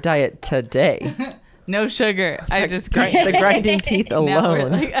changing our diet today. No sugar. I just the grinding teeth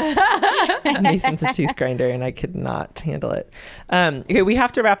alone. Mason's a tooth grinder, and I could not handle it. Okay, we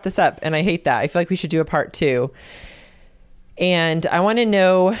have to wrap this up, and I hate that. I feel like we should do a part 2. And I want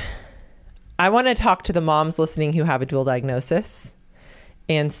to talk to the moms listening who have a dual diagnosis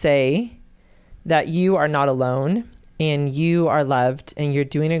and say that you are not alone, and you are loved, and you're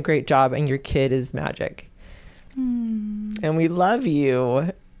doing a great job, and your kid is magic. And we love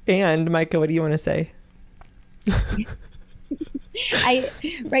you. And Micha, what do you want to say?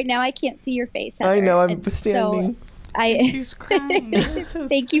 Right now I can't see your face, Heather, I know, I'm standing. So she's crying. So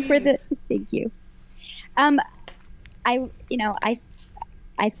thank you. I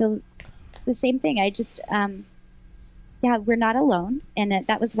feel the same thing. I just we're not alone, and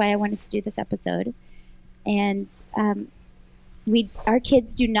that was why I wanted to do this episode. And our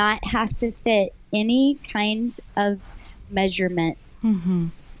kids do not have to fit any kinds of measurement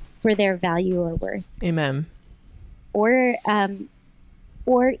for their value or worth. Amen. Or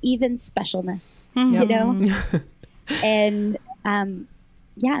even specialness, you know? And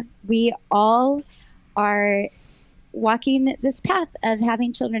we all are walking this path of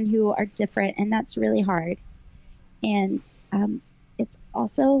having children who are different, and that's really hard. And it's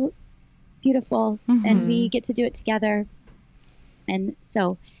also beautiful, and we get to do it together. And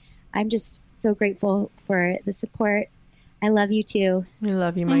so I'm just so grateful for the support. I love you too. I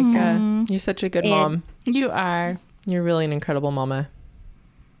love you, Micha. You're such a good mom. You are. You're really an incredible mama.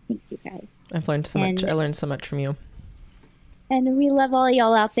 Thanks, you guys. I've learned so much. I learned so much from you. And we love all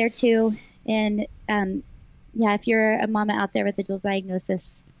y'all out there too. And if you're a mama out there with a dual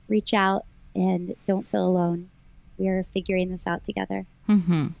diagnosis, reach out and don't feel alone. We are figuring this out together.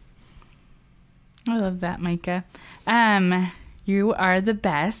 I love that, Micha. You are the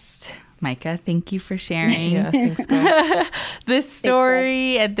best. Micha, thank you for sharing this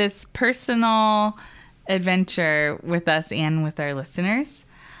story and this personal adventure with us and with our listeners.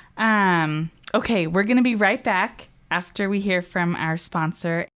 Okay, we're going to be right back after we hear from our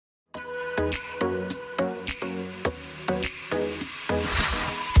sponsor.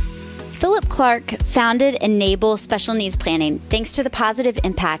 Philip Clark founded Enable Special Needs Planning thanks to the positive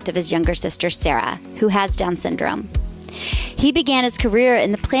impact of his younger sister, Sarah, who has Down syndrome. He began his career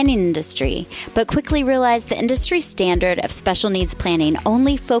in the planning industry, but quickly realized the industry standard of special needs planning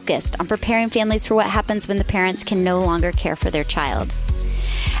only focused on preparing families for what happens when the parents can no longer care for their child.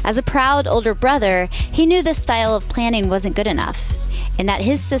 As a proud older brother, he knew this style of planning wasn't good enough, and that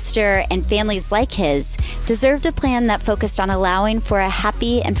his sister and families like his deserved a plan that focused on allowing for a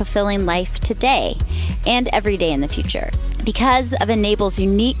happy and fulfilling life today and every day in the future. Because of Enable's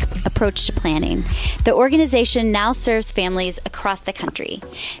unique approach to planning, the organization now serves families across the country.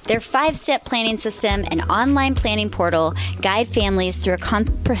 Their 5-step planning system and online planning portal guide families through a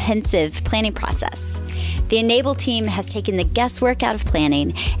comprehensive planning process. The Enable team has taken the guesswork out of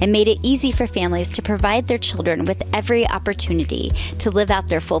planning and made it easy for families to provide their children with every opportunity to live out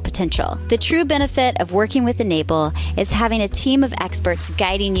their full potential. The true benefit of working with Enable is having a team of experts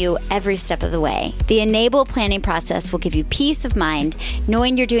guiding you every step of the way. The Enable planning process will give you peace of mind,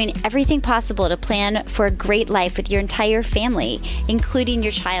 knowing you're doing everything possible to plan for a great life with your entire family, including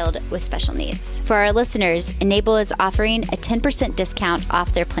your child with special needs. For our listeners, Enable is offering a 10% discount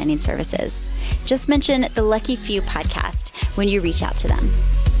off their planning services. Just mention the Lucky Few podcast when you reach out to them.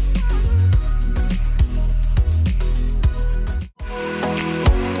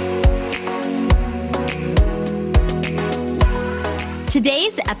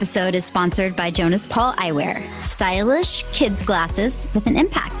 Today's episode is sponsored by Jonas Paul Eyewear, stylish kids glasses with an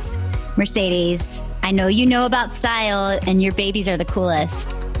impact. Mercedes, I know you know about style and your babies are the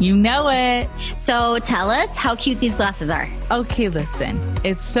coolest. You know it. So tell us how cute these glasses are. Okay, listen.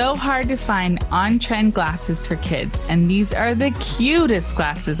 It's so hard to find on-trend glasses for kids, and these are the cutest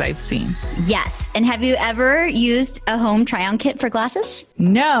glasses I've seen. Yes. And have you ever used a home try-on kit for glasses?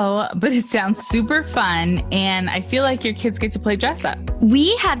 No, but it sounds super fun. And I feel like your kids get to play dress up.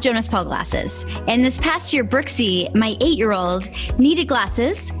 We have Jonas Paul glasses. And this past year, Brooksy, my 8-year-old, needed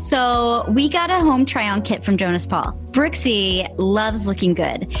glasses. So we got a home try-on kit from Jonas Paul. Brooksy loves looking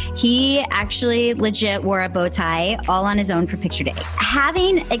good. He actually legit wore a bow tie all on his own for picture day.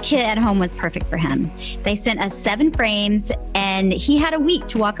 Having a kit at home was perfect for him. They sent us 7 frames and he had a week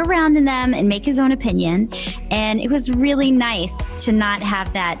to walk around in them and make his own opinion. And it was really nice to not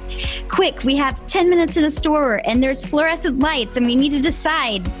have that quick, we have 10 minutes in a store and there's fluorescent lights and we need to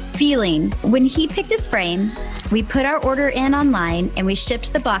decide feeling. When he picked his frame, we put our order in online and we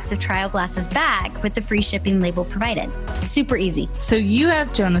shipped the box of trial glasses back with the free shipping label provided. Super easy. So you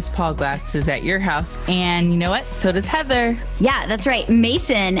have Jonas Paul glasses at your house, and you know what? So does Heather. Yeah, that's right.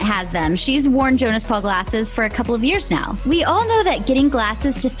 Mason has them. She's worn Jonas Paul glasses for a couple of years now. We all know that getting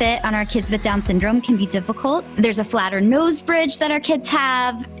glasses to fit on our kids with Down syndrome can be difficult. There's a flatter nose bridge that our kids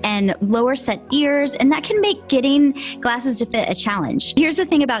have and lower set ears, and that can make getting glasses to fit a challenge. Here's the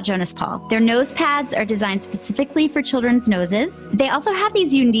thing about Jonas Paul. Their nose pads are designed specifically for children's noses. They also have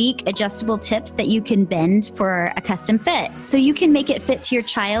these unique adjustable tips that you can bend for a custom fit, so you can make it fit to your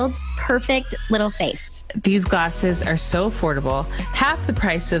child's perfect little face. These glasses are so affordable, half the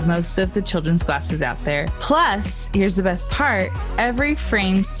price of most of the children's glasses out there. Plus, here's the best part, every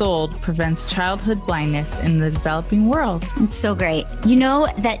frame sold prevents childhood blindness in the developing world. It's so great. You know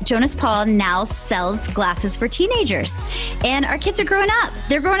that Jonas Paul now sells glasses for teenagers, and our kids are growing up.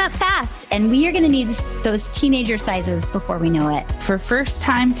 They're growing up fast, and we are going to need those teenager sizes before we know it. For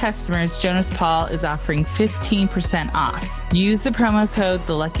first-time customers, Jonas Paul is offering 15% off. Use the promo code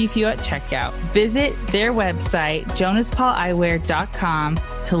TheLuckyFew at checkout. Visit their website, JonasPaulEyewear.com,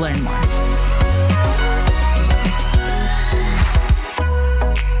 to learn more.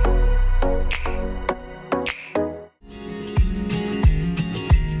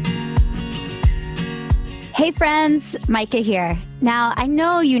 Hey friends, Micha here. Now, I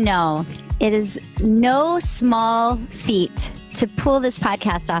know you know it is no small feat to pull this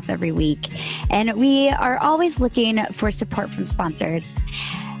podcast off every week. And we are always looking for support from sponsors.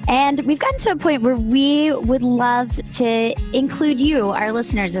 And we've gotten to a point where we would love to include you, our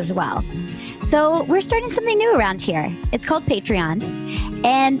listeners, as well. So we're starting something new around here. It's called Patreon.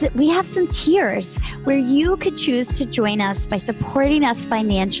 And we have some tiers where you could choose to join us by supporting us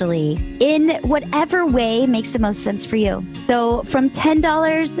financially in whatever way makes the most sense for you. So from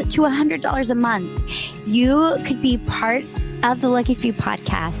 $10 to $100 a month, you could be part of the Lucky Few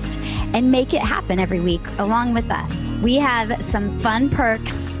podcast and make it happen every week along with us. We have some fun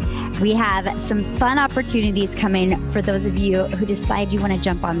perks. We have some fun opportunities coming for those of you who decide you want to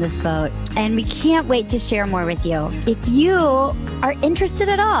jump on this boat. And we can't wait to share more with you. If you are interested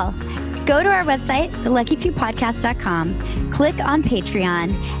at all, go to our website, theluckyfewpodcast.com, click on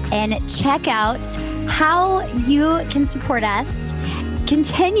Patreon, and check out how you can support us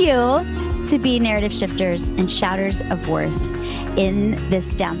continue to be narrative shifters and shouters of worth in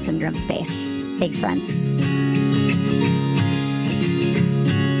this Down syndrome space. Thanks, friends.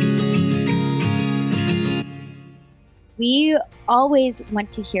 We always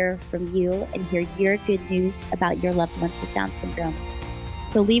want to hear from you and hear your good news about your loved ones with Down syndrome.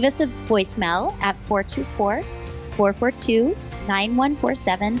 So leave us a voicemail at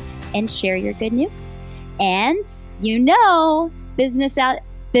 424-442-9147 and share your good news. And you know,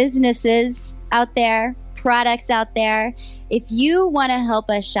 businesses out there, products out there, if you want to help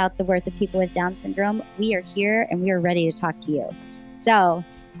us shout the worth of people with Down syndrome, we are here and we are ready to talk to you. So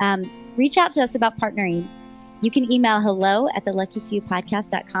reach out to us about partnering. You can email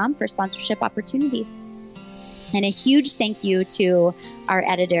hello@theluckyfewpodcast.com for sponsorship opportunities. And a huge thank you to our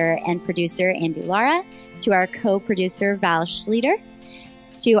editor and producer, Andy Lara, to our co-producer, Val Schleter,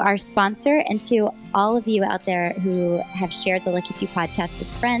 to our sponsor, and to all of you out there who have shared the Lucky Few podcast with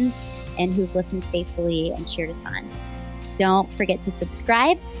friends and who've listened faithfully and cheered us on. Don't forget to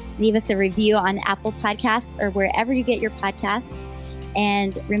subscribe, leave us a review on Apple Podcasts or wherever you get your podcasts.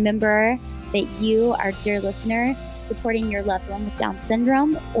 And remember that you, our dear listener, supporting your loved one with Down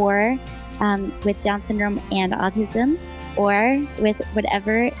syndrome or with Down syndrome and autism or with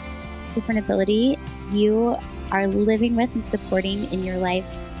whatever different ability you are living with and supporting in your life.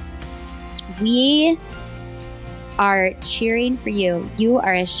 We are cheering for you. You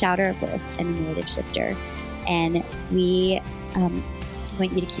are a shouter of worth and a narrative shifter. And we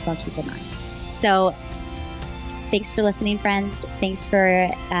want you to keep on keeping on. So thanks for listening, friends. Thanks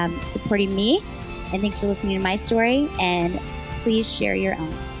for supporting me. And thanks for listening to my story. And please share your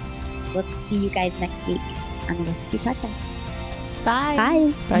own. We'll see you guys next week on the Lucky Few podcast. Bye.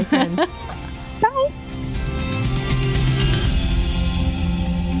 Bye. Bye, friends. Bye.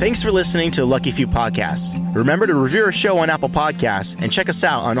 Thanks for listening to Lucky Few Podcasts. Remember to review our show on Apple Podcasts and check us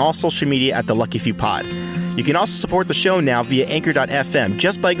out on all social media at The Lucky Few Pod. You can also support the show now via Anchor.fm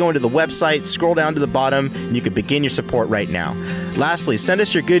just by going to the website, scroll down to the bottom, and you can begin your support right now. Lastly, send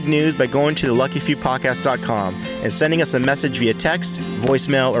us your good news by going to theluckyfewpodcast.com and sending us a message via text,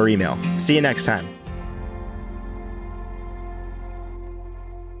 voicemail, or email. See you next time.